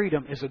God's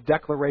freedom is a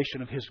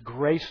declaration of His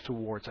grace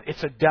towards us.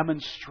 It's a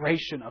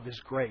demonstration of His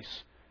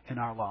grace in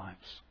our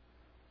lives.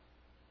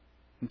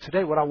 And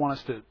today what I want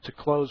us to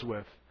close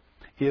with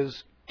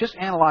is just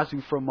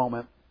analyzing for a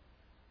moment,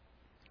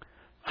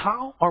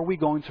 how are we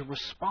going to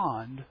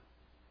respond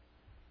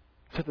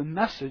to the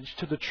message,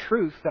 to the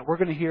truth that we're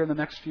going to hear in the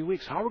next few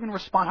weeks? How are we going to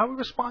respond? How do we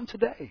respond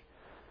today?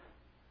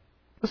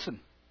 Listen,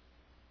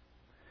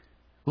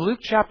 Luke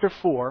chapter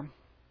 4,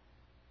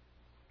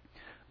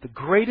 the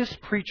greatest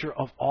preacher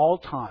of all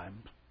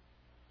time,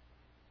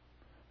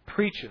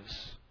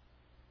 preaches,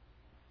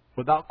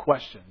 without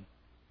question,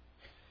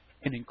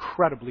 an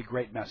incredibly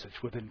great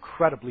message with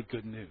incredibly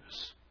good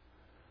news.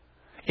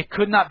 It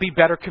could not be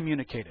better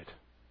communicated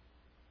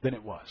than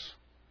it was.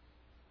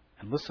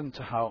 And listen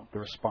to how the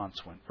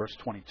response went. Verse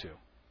 22.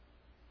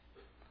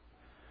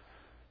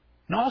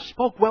 And all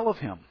spoke well of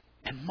him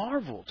and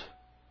marveled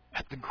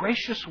at the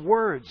gracious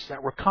words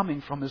that were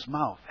coming from his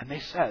mouth. And they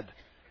said,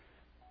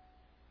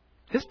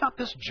 Is not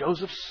this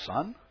Joseph's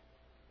son?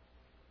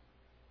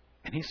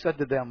 And he said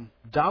to them,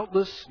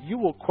 Doubtless you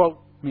will quote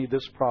me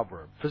this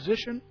proverb,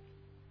 Physician,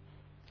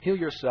 heal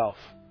yourself.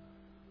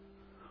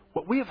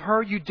 What we have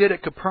heard you did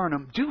at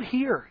Capernaum, do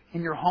here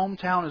in your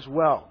hometown as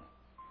well.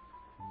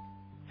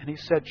 And he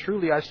said,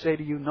 Truly I say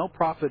to you, no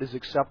prophet is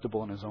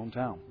acceptable in his own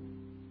town.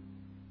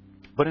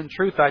 But in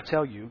truth I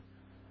tell you,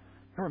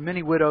 there were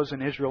many widows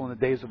in Israel in the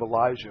days of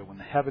Elijah, when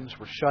the heavens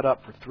were shut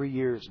up for 3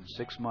 years and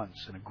 6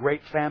 months, and a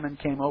great famine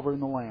came over in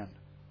the land.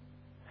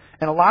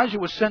 And Elijah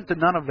was sent to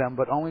none of them,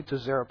 but only to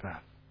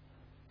Zarephath,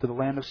 to the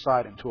land of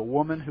Sidon, to a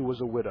woman who was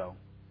a widow.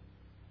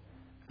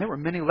 There were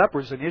many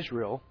lepers in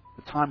Israel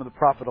at the time of the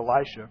prophet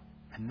Elisha,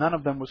 and none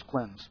of them was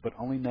cleansed, but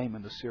only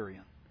Naaman the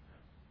Syrian.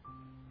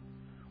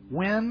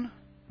 When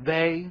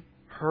they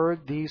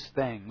heard these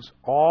things,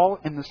 all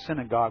in the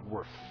synagogue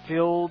were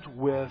filled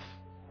with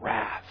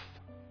wrath.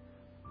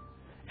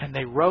 And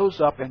they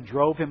rose up and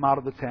drove him out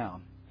of the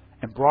town,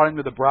 and brought him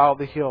to the brow of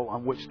the hill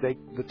on which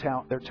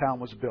their town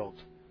was built,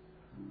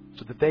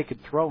 so that they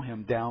could throw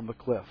him down the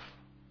cliff.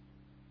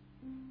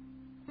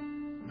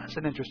 That's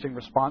an interesting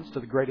response to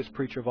the greatest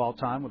preacher of all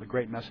time with a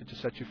great message to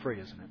set you free,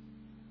 isn't it?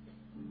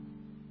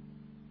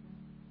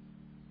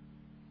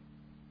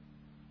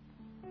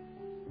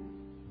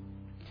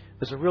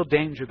 There's a real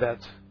danger that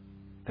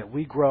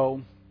we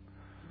grow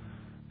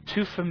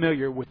too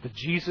familiar with the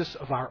Jesus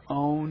of our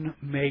own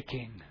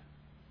making.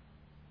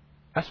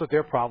 That's what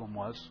their problem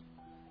was.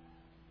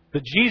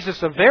 The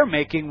Jesus of their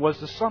making was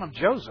the son of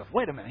Joseph.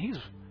 Wait a minute,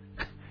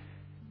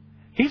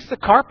 he's the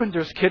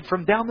carpenter's kid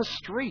from down the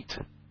street.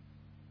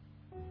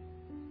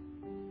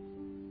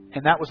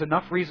 And that was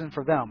enough reason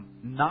for them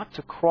not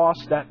to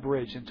cross that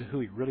bridge into who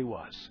he really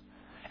was,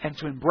 and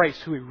to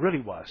embrace who he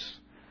really was.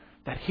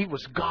 That he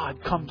was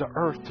God come to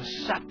earth to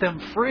set them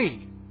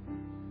free.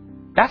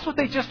 That's what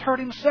they just heard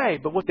him say.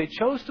 But what they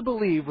chose to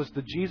believe was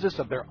the Jesus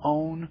of their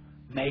own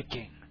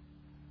making.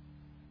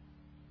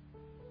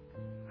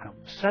 Now,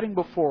 setting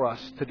before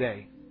us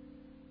today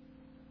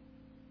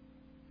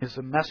is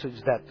a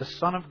message that the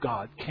Son of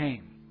God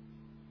came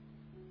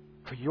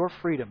for your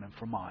freedom and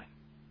for mine.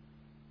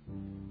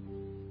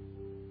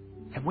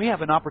 And we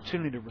have an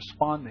opportunity to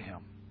respond to him.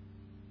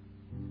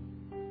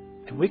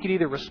 And we could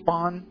either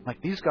respond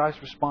like these guys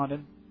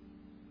responded.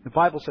 The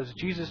Bible says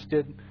Jesus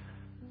did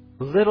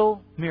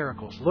little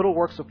miracles, little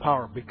works of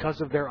power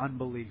because of their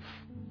unbelief.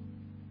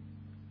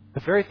 The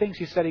very things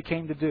he said he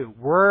came to do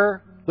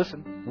were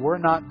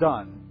not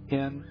done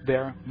in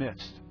their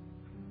midst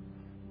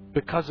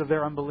because of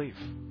their unbelief.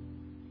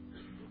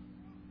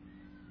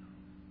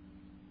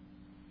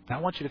 Now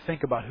I want you to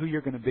think about who you're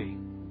going to be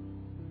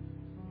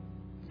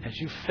as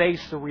you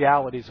face the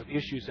realities of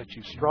issues that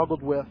you've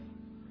struggled with.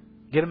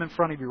 Get them in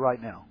front of you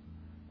right now.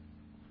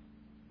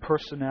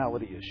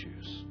 Personality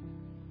issues,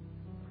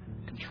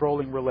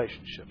 controlling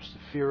relationships, the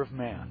fear of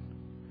man,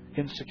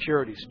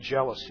 insecurities,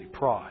 jealousy,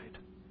 pride.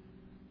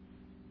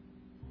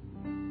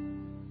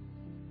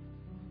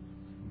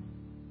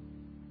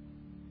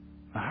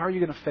 Now, how are you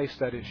going to face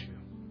that issue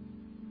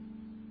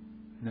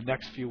in the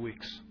next few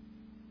weeks?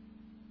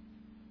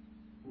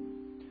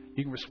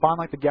 You can respond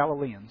like the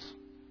Galileans,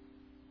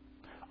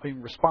 or you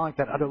can respond like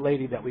that other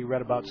lady that we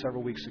read about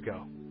several weeks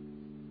ago.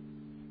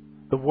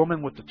 The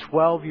woman with the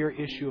 12-year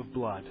issue of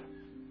blood.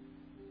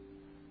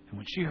 And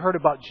when she heard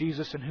about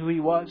Jesus and who he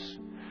was,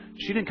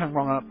 she didn't come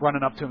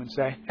running up to him and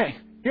say, Hey,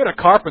 you're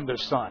the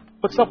carpenter's son.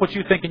 What's up with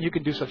you thinking you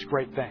can do such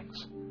great things?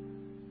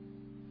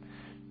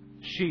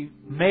 She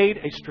made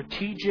a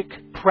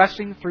strategic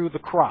pressing through the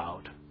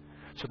crowd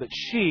so that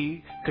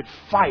she could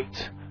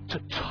fight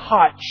to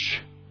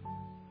touch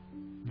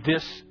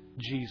this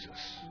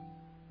Jesus.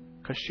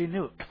 Because she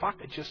knew, if I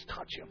could just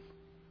touch him,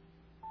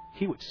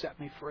 he would set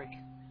me free.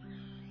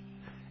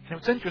 And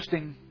it's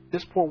interesting,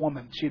 this poor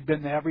woman, she'd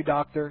been to every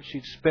doctor.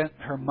 She'd spent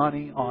her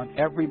money on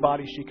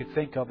everybody she could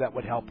think of that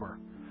would help her.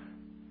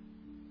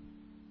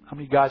 How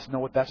many guys know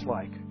what that's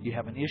like? You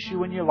have an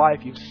issue in your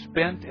life. You've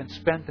spent and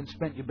spent and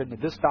spent. You've been to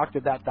this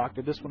doctor,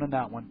 this one and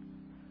that one.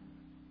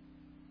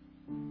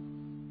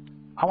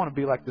 I want to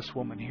be like this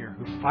woman here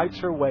who fights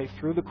her way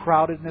through the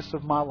crowdedness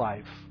of my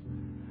life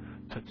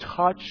to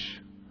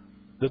touch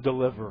the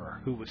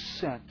deliverer who was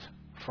sent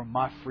for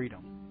my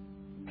freedom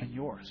and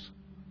yours.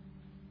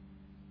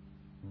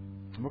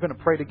 And we're going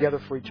to pray together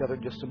for each other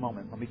in just a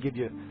moment. Let me give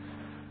you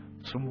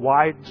some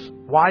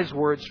wise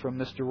words from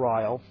Mr.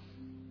 Ryle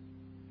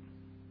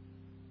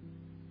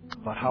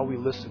about how we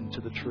listen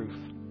to the truth.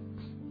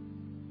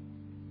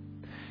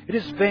 It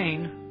is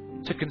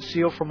vain to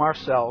conceal from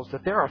ourselves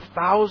that there are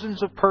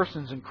thousands of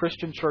persons in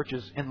Christian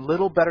churches in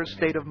little better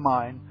state of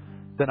mind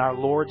than our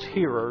Lord's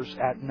hearers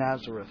at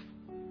Nazareth.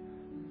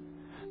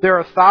 There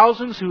are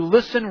thousands who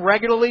listen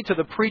regularly to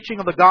the preaching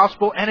of the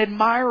gospel and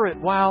admire it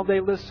while they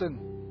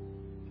listen.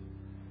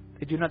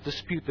 They do not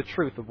dispute the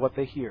truth of what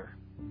they hear.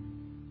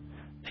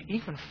 They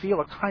even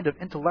feel a kind of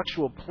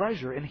intellectual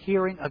pleasure in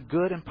hearing a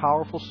good and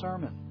powerful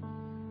sermon.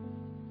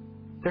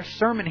 Their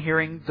sermon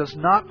hearing does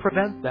not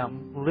prevent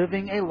them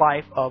living a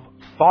life of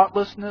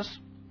thoughtlessness,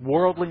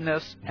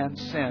 worldliness, and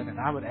sin, and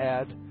I would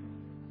add,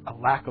 a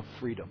lack of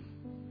freedom.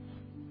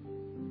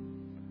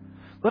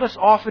 Let us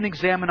often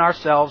examine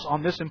ourselves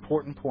on this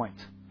important point.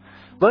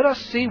 Let us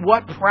see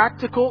what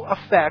practical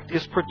effect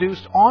is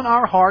produced on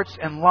our hearts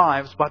and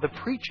lives by the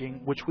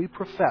preaching which we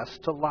profess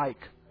to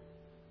like.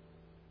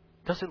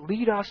 Does it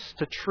lead us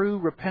to true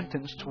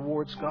repentance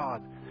towards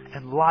God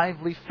and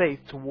lively faith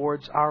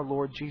towards our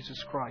Lord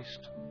Jesus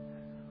Christ?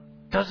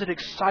 Does it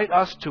excite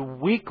us to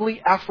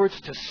weekly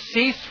efforts to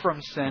cease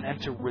from sin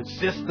and to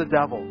resist the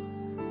devil?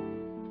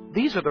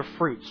 These are the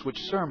fruits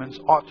which sermons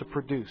ought to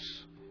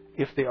produce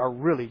if they are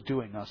really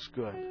doing us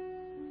good.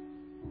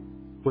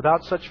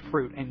 Without such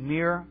fruit, a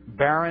mere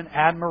barren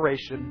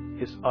admiration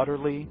is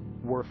utterly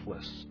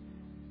worthless.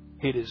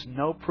 It is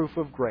no proof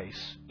of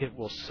grace. It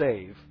will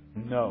save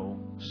no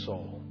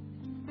soul.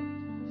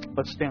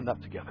 Let's stand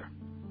up together.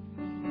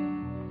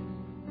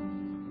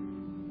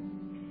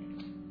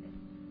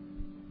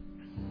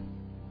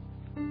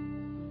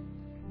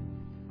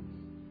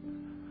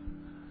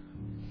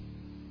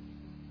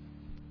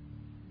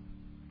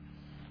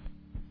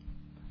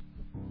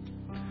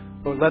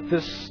 Lord, let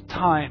this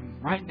time,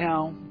 right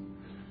now,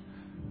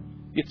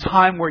 be a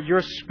time where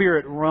your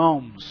Spirit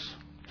roams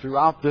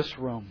throughout this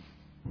room,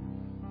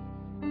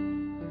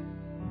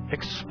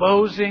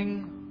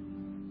 exposing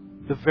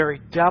the very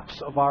depths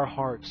of our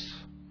hearts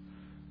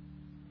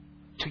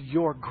to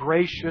your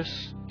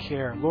gracious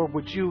care. Lord,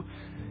 would you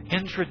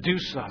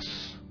introduce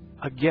us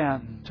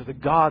again to the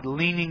God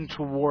leaning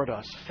toward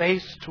us,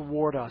 face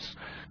toward us,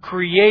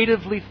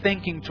 creatively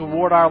thinking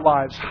toward our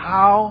lives,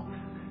 how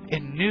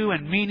in new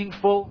and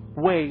meaningful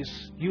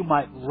ways you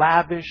might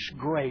lavish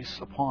grace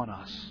upon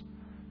us.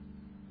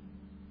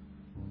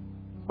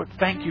 Lord,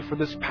 thank you for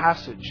this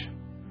passage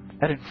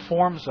that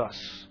informs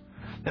us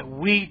that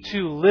we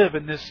too live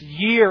in this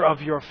year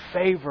of your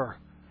favor.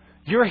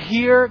 You're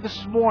here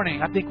this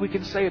morning, I think we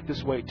can say it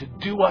this way, to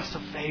do us a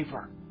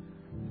favor.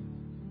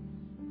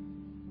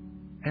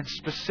 And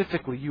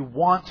specifically, you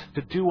want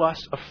to do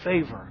us a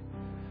favor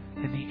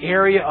in the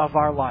area of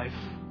our life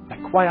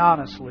that, quite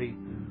honestly,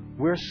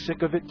 we're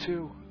sick of it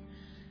too.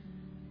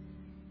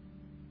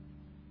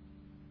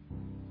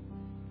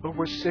 But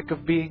we're sick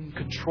of being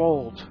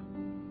controlled.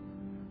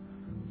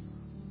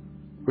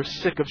 We're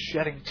sick of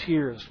shedding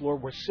tears.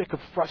 Lord, we're sick of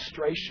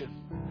frustration.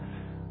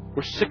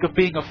 We're sick of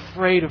being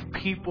afraid of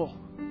people.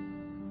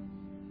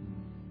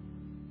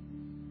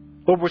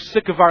 Lord, we're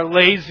sick of our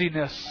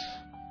laziness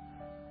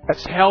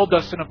that's held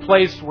us in a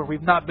place where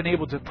we've not been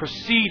able to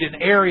proceed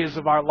in areas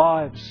of our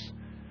lives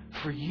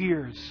for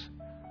years.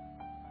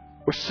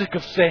 We're sick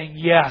of saying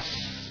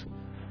yes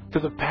to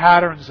the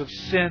patterns of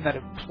sin that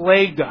have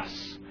plagued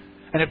us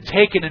and have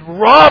taken and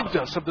robbed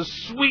us of the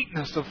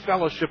sweetness of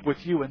fellowship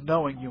with you and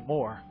knowing you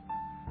more.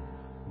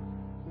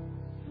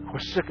 We're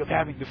sick of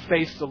having to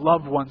face the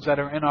loved ones that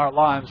are in our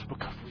lives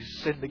because we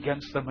sinned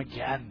against them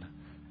again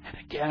and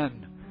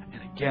again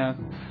and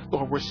again.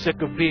 Lord, we're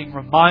sick of being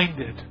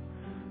reminded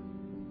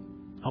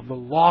of the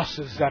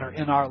losses that are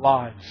in our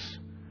lives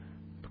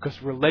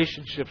because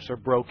relationships are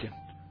broken.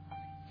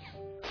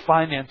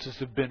 Finances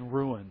have been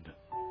ruined.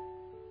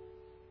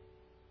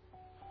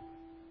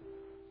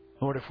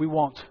 Lord, if we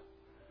won't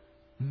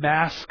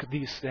mask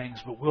these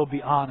things, but we'll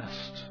be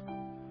honest,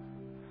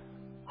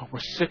 we're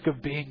sick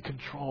of being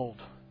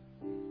controlled.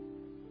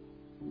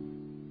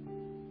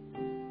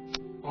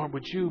 Lord,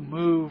 would you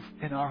move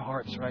in our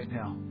hearts right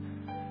now?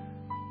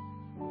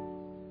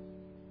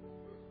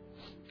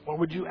 Or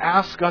would you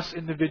ask us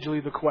individually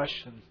the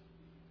question,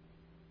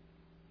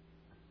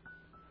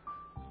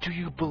 do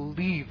you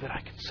believe that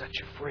I can set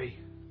you free?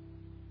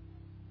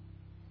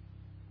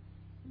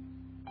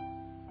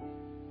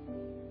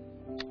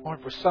 Or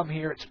for some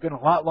here, it's been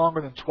a lot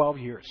longer than 12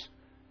 years.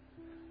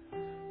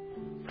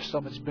 For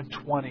some, it's been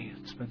 20.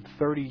 It's been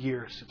 30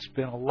 years. It's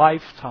been a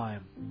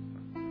lifetime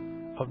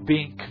of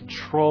being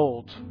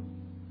controlled.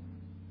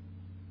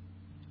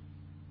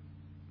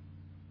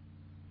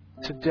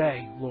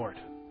 Today, Lord,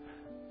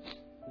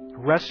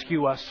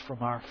 rescue us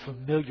from our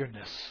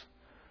familiarness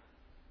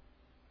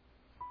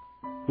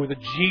with a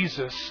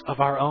Jesus of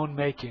our own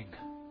making.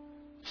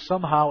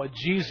 Somehow a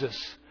Jesus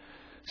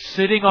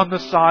sitting on the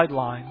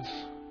sidelines,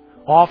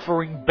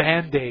 offering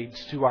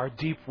band-aids to our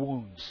deep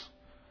wounds.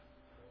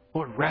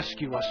 Lord,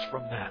 rescue us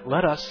from that.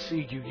 Let us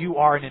see you. You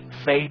are an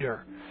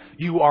invader.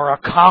 You are a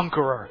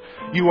conqueror.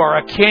 You are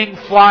a king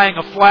flying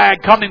a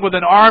flag, coming with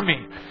an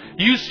army.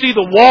 You see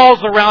the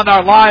walls around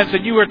our lives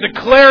and you are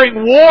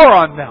declaring war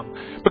on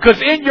them.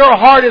 Because in your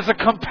heart is a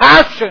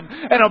compassion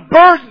and a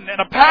burden and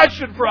a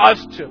passion for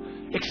us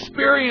to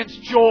experience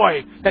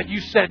joy that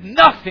you said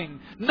nothing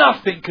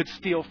could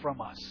steal from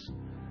us.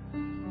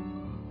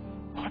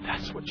 Lord,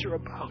 that's what you're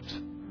about.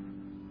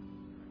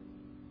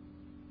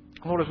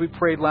 Lord, as we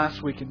prayed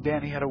last week and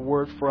Danny had a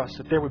word for us,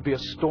 that there would be a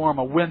storm,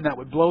 a wind that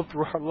would blow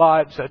through our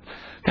lives that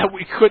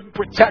we couldn't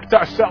protect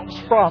ourselves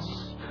from.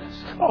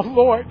 Oh,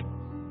 Lord,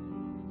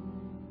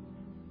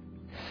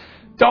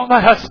 don't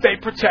let us stay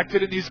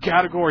protected in these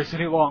categories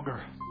any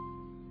longer.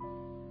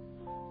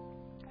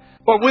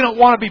 Lord, we don't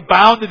want to be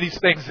bound to these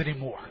things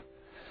anymore.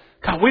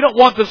 God, we don't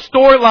want the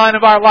storyline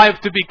of our life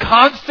to be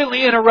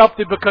constantly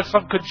interrupted because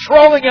some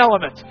controlling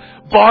element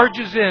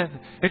barges in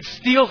and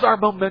steals our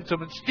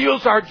momentum and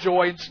steals our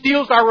joy and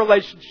steals our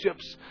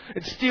relationships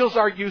and steals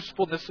our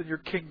usefulness in your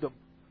kingdom.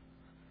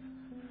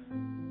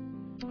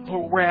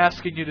 Lord, what we're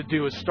asking you to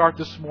do is start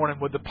this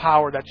morning with the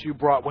power that you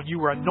brought when you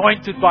were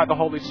anointed by the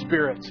Holy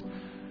Spirit.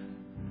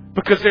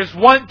 Because there's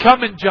one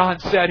coming, John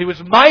said, who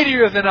is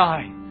mightier than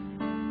I.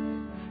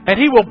 And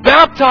He will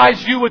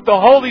baptize you with the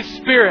Holy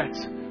Spirit.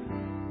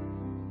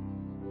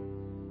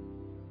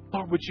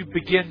 Lord, would you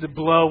begin to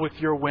blow with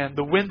your wind,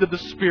 the wind of the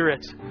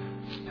Spirit.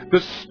 The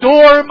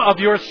storm of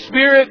your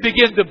Spirit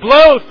begin to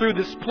blow through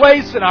this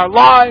place in our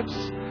lives.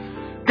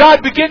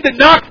 God, begin to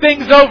knock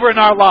things over in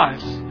our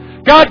lives.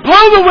 God,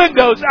 blow the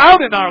windows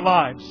out in our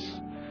lives.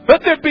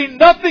 Let there be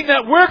nothing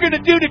that we're going to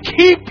do to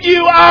keep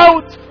you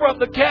out from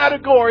the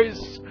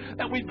categories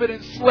that we've been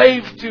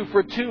enslaved to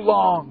for too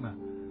long.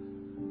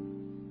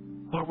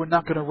 Lord, we're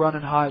not going to run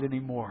and hide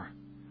anymore.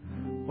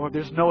 Lord,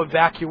 there's no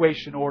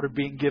evacuation order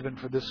being given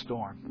for this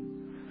storm.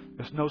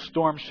 There's no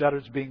storm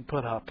shutters being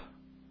put up.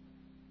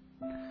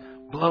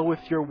 Blow with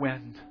your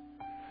wind,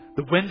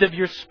 the wind of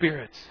your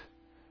Spirit,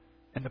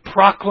 and the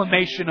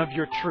proclamation of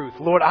your truth.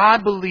 Lord, I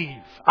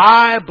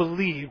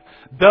believe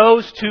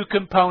those two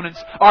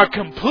components are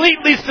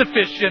completely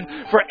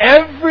sufficient for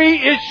every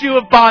issue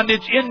of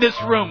bondage in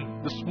this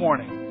room this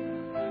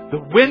morning. The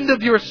wind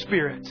of your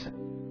Spirit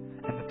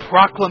and the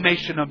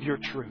proclamation of your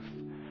truth.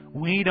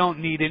 We don't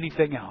need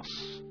anything else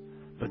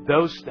but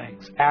those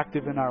things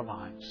active in our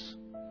lives.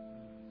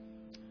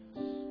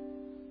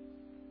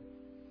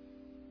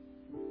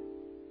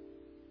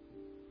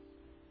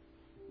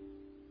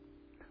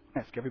 I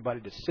ask everybody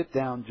to sit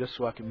down just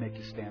so I can make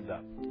you stand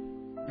up.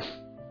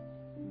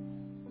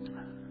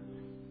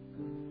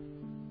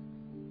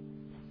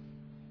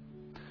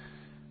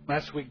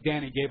 Last week,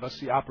 Danny gave us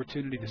the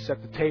opportunity to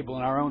set the table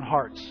in our own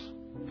hearts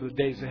for the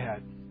days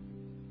ahead.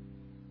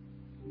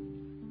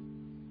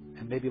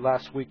 And maybe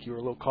last week you were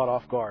a little caught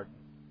off guard.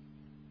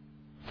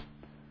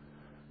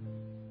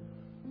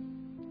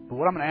 But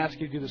what I'm going to ask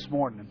you to do this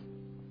morning,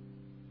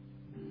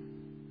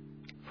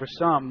 for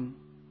some,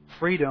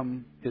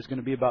 freedom is going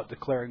to be about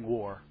declaring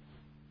war.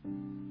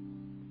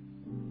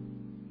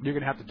 You're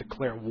going to have to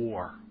declare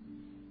war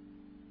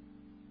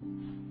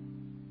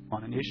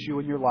on an issue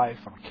in your life,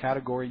 on a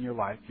category in your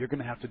life. You're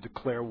going to have to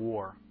declare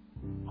war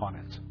on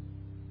it.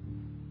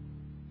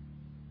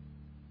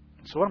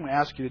 So what I'm going to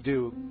ask you to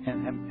do,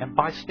 and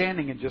by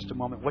standing in just a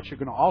moment, what you're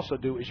going to also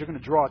do is you're going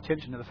to draw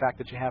attention to the fact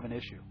that you have an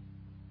issue.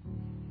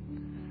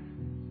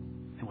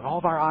 And with all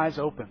of our eyes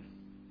open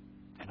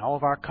and all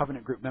of our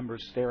covenant group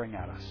members staring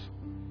at us,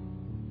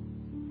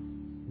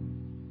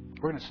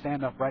 we're going to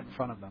stand up right in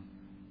front of them.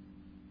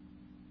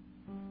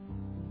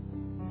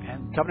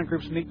 And covenant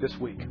groups meet this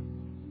week.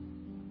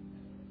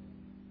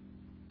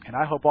 And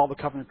I hope all the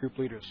covenant group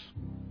leaders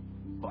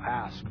will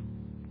ask,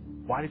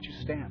 why did you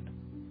stand?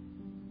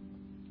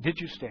 Did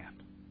you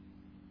stand?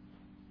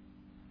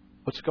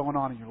 What's going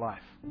on in your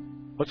life?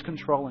 What's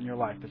controlling your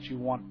life that you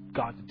want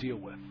God to deal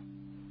with?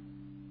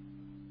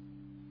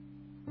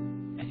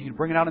 And you can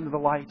bring it out into the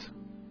light,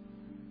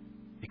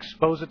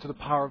 expose it to the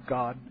power of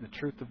God, the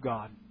truth of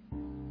God.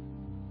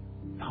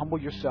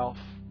 Humble yourself,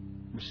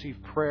 receive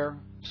prayer,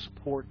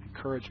 support,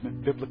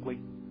 encouragement biblically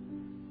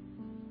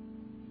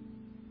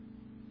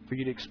for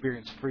you to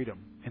experience freedom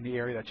in the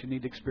area that you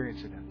need to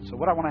experience it in. So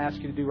what I want to ask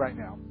you to do right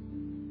now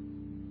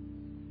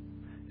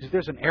is if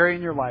there's an area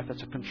in your life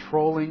that's a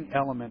controlling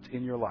element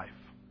in your life,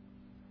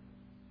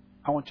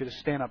 I want you to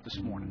stand up this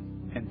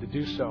morning and to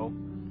do so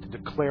to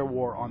declare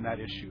war on that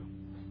issue.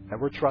 That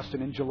we're trusting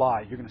in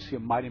July, you're going to see a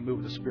mighty move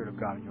of the Spirit of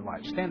God in your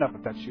life. Stand up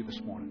if that's you this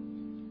morning.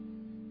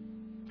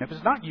 If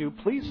it's not you,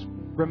 please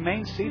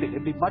remain seated.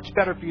 It'd be much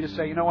better for you to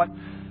say, you know what?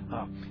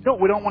 You know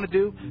what we don't want to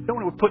do? We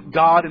don't want to put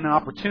God in an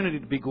opportunity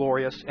to be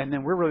glorious, and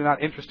then we're really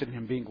not interested in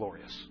Him being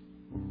glorious.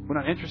 We're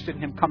not interested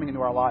in Him coming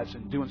into our lives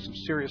and doing some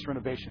serious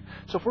renovation.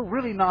 So if we're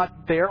really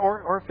not there,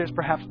 or if there's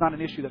perhaps not an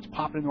issue that's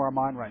popping into our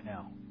mind right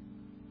now,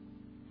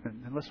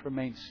 then let's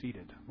remain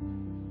seated.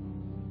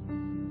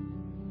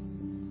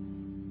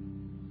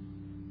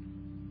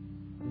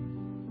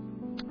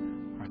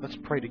 All right, let's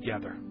pray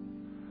together.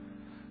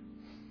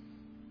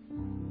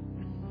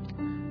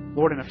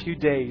 Lord, in a few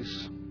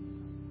days,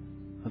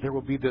 there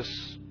will be this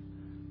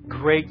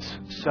great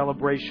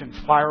celebration,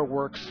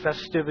 fireworks,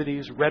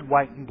 festivities, red,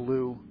 white, and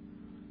blue,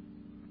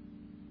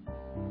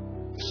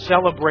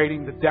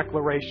 celebrating the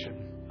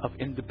Declaration of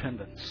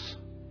Independence.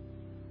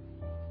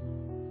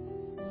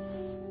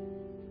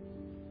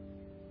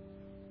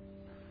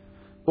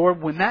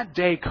 Lord, when that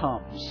day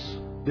comes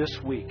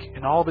this week,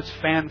 in all of its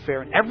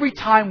fanfare, and every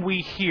time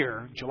we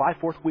hear July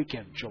 4th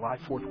weekend,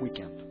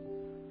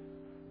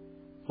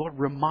 Lord,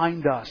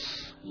 remind us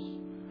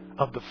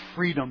of the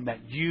freedom that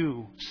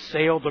you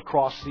sailed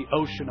across the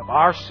ocean of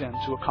our sin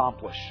to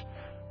accomplish.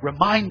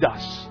 Remind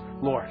us,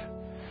 Lord,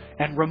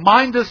 and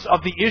remind us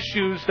of the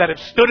issues that have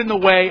stood in the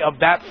way of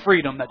that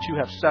freedom that you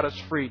have set us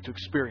free to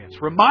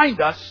experience. Remind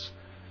us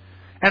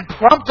and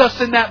prompt us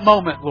in that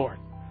moment, Lord,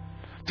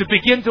 to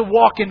begin to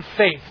walk in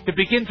faith, to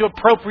begin to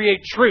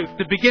appropriate truth,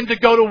 to begin to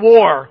go to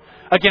war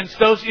against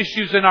those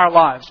issues in our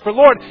lives. For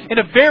Lord, in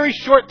a very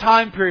short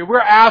time period, we're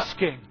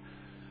asking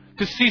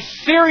to see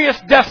serious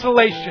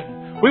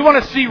desolation. We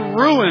want to see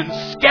ruins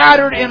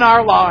scattered in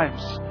our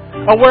lives.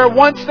 Where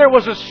once there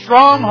was a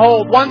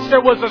stronghold, once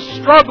there was a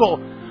struggle,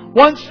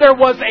 once there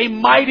was a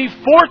mighty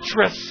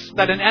fortress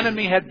that an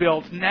enemy had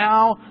built,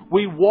 now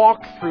we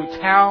walk through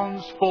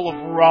towns full of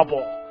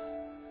rubble.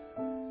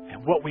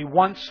 And what we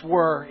once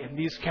were in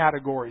these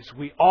categories,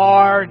 we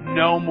are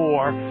no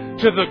more,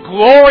 to the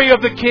glory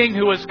of the King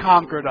who has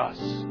conquered us.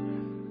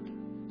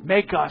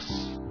 Make us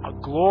a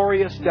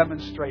glorious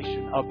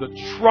demonstration of the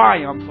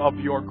triumph of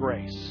your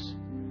grace.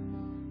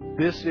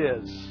 This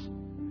is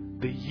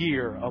the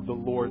year of the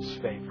Lord's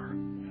favor.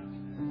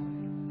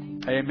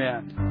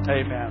 Amen.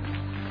 Amen.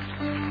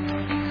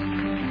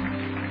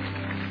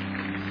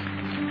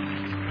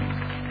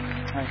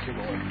 Thank you,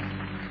 Lord.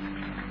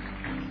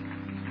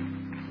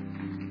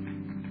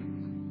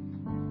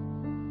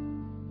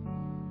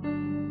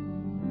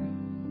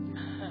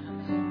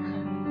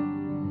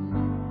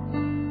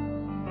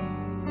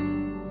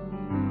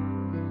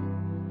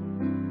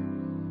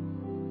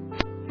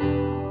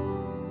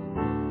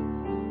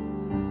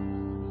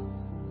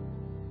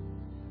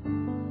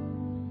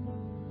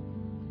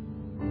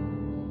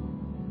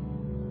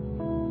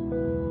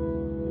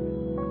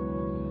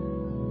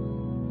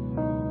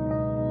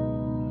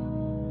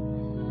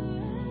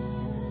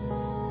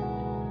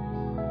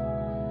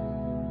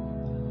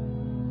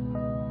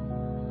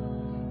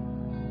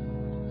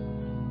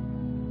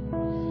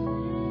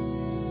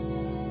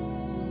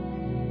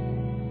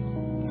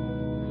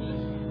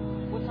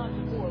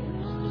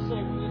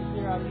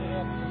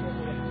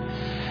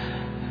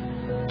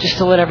 Just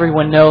to let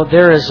everyone know,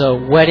 there is a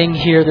wedding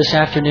here this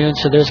afternoon,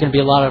 so there's going to be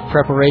a lot of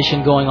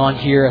preparation going on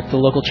here at the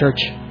local church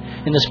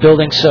in this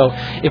building. So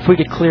if we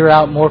could clear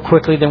out more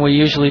quickly than we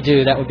usually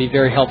do, that would be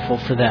very helpful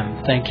for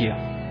them. Thank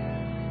you.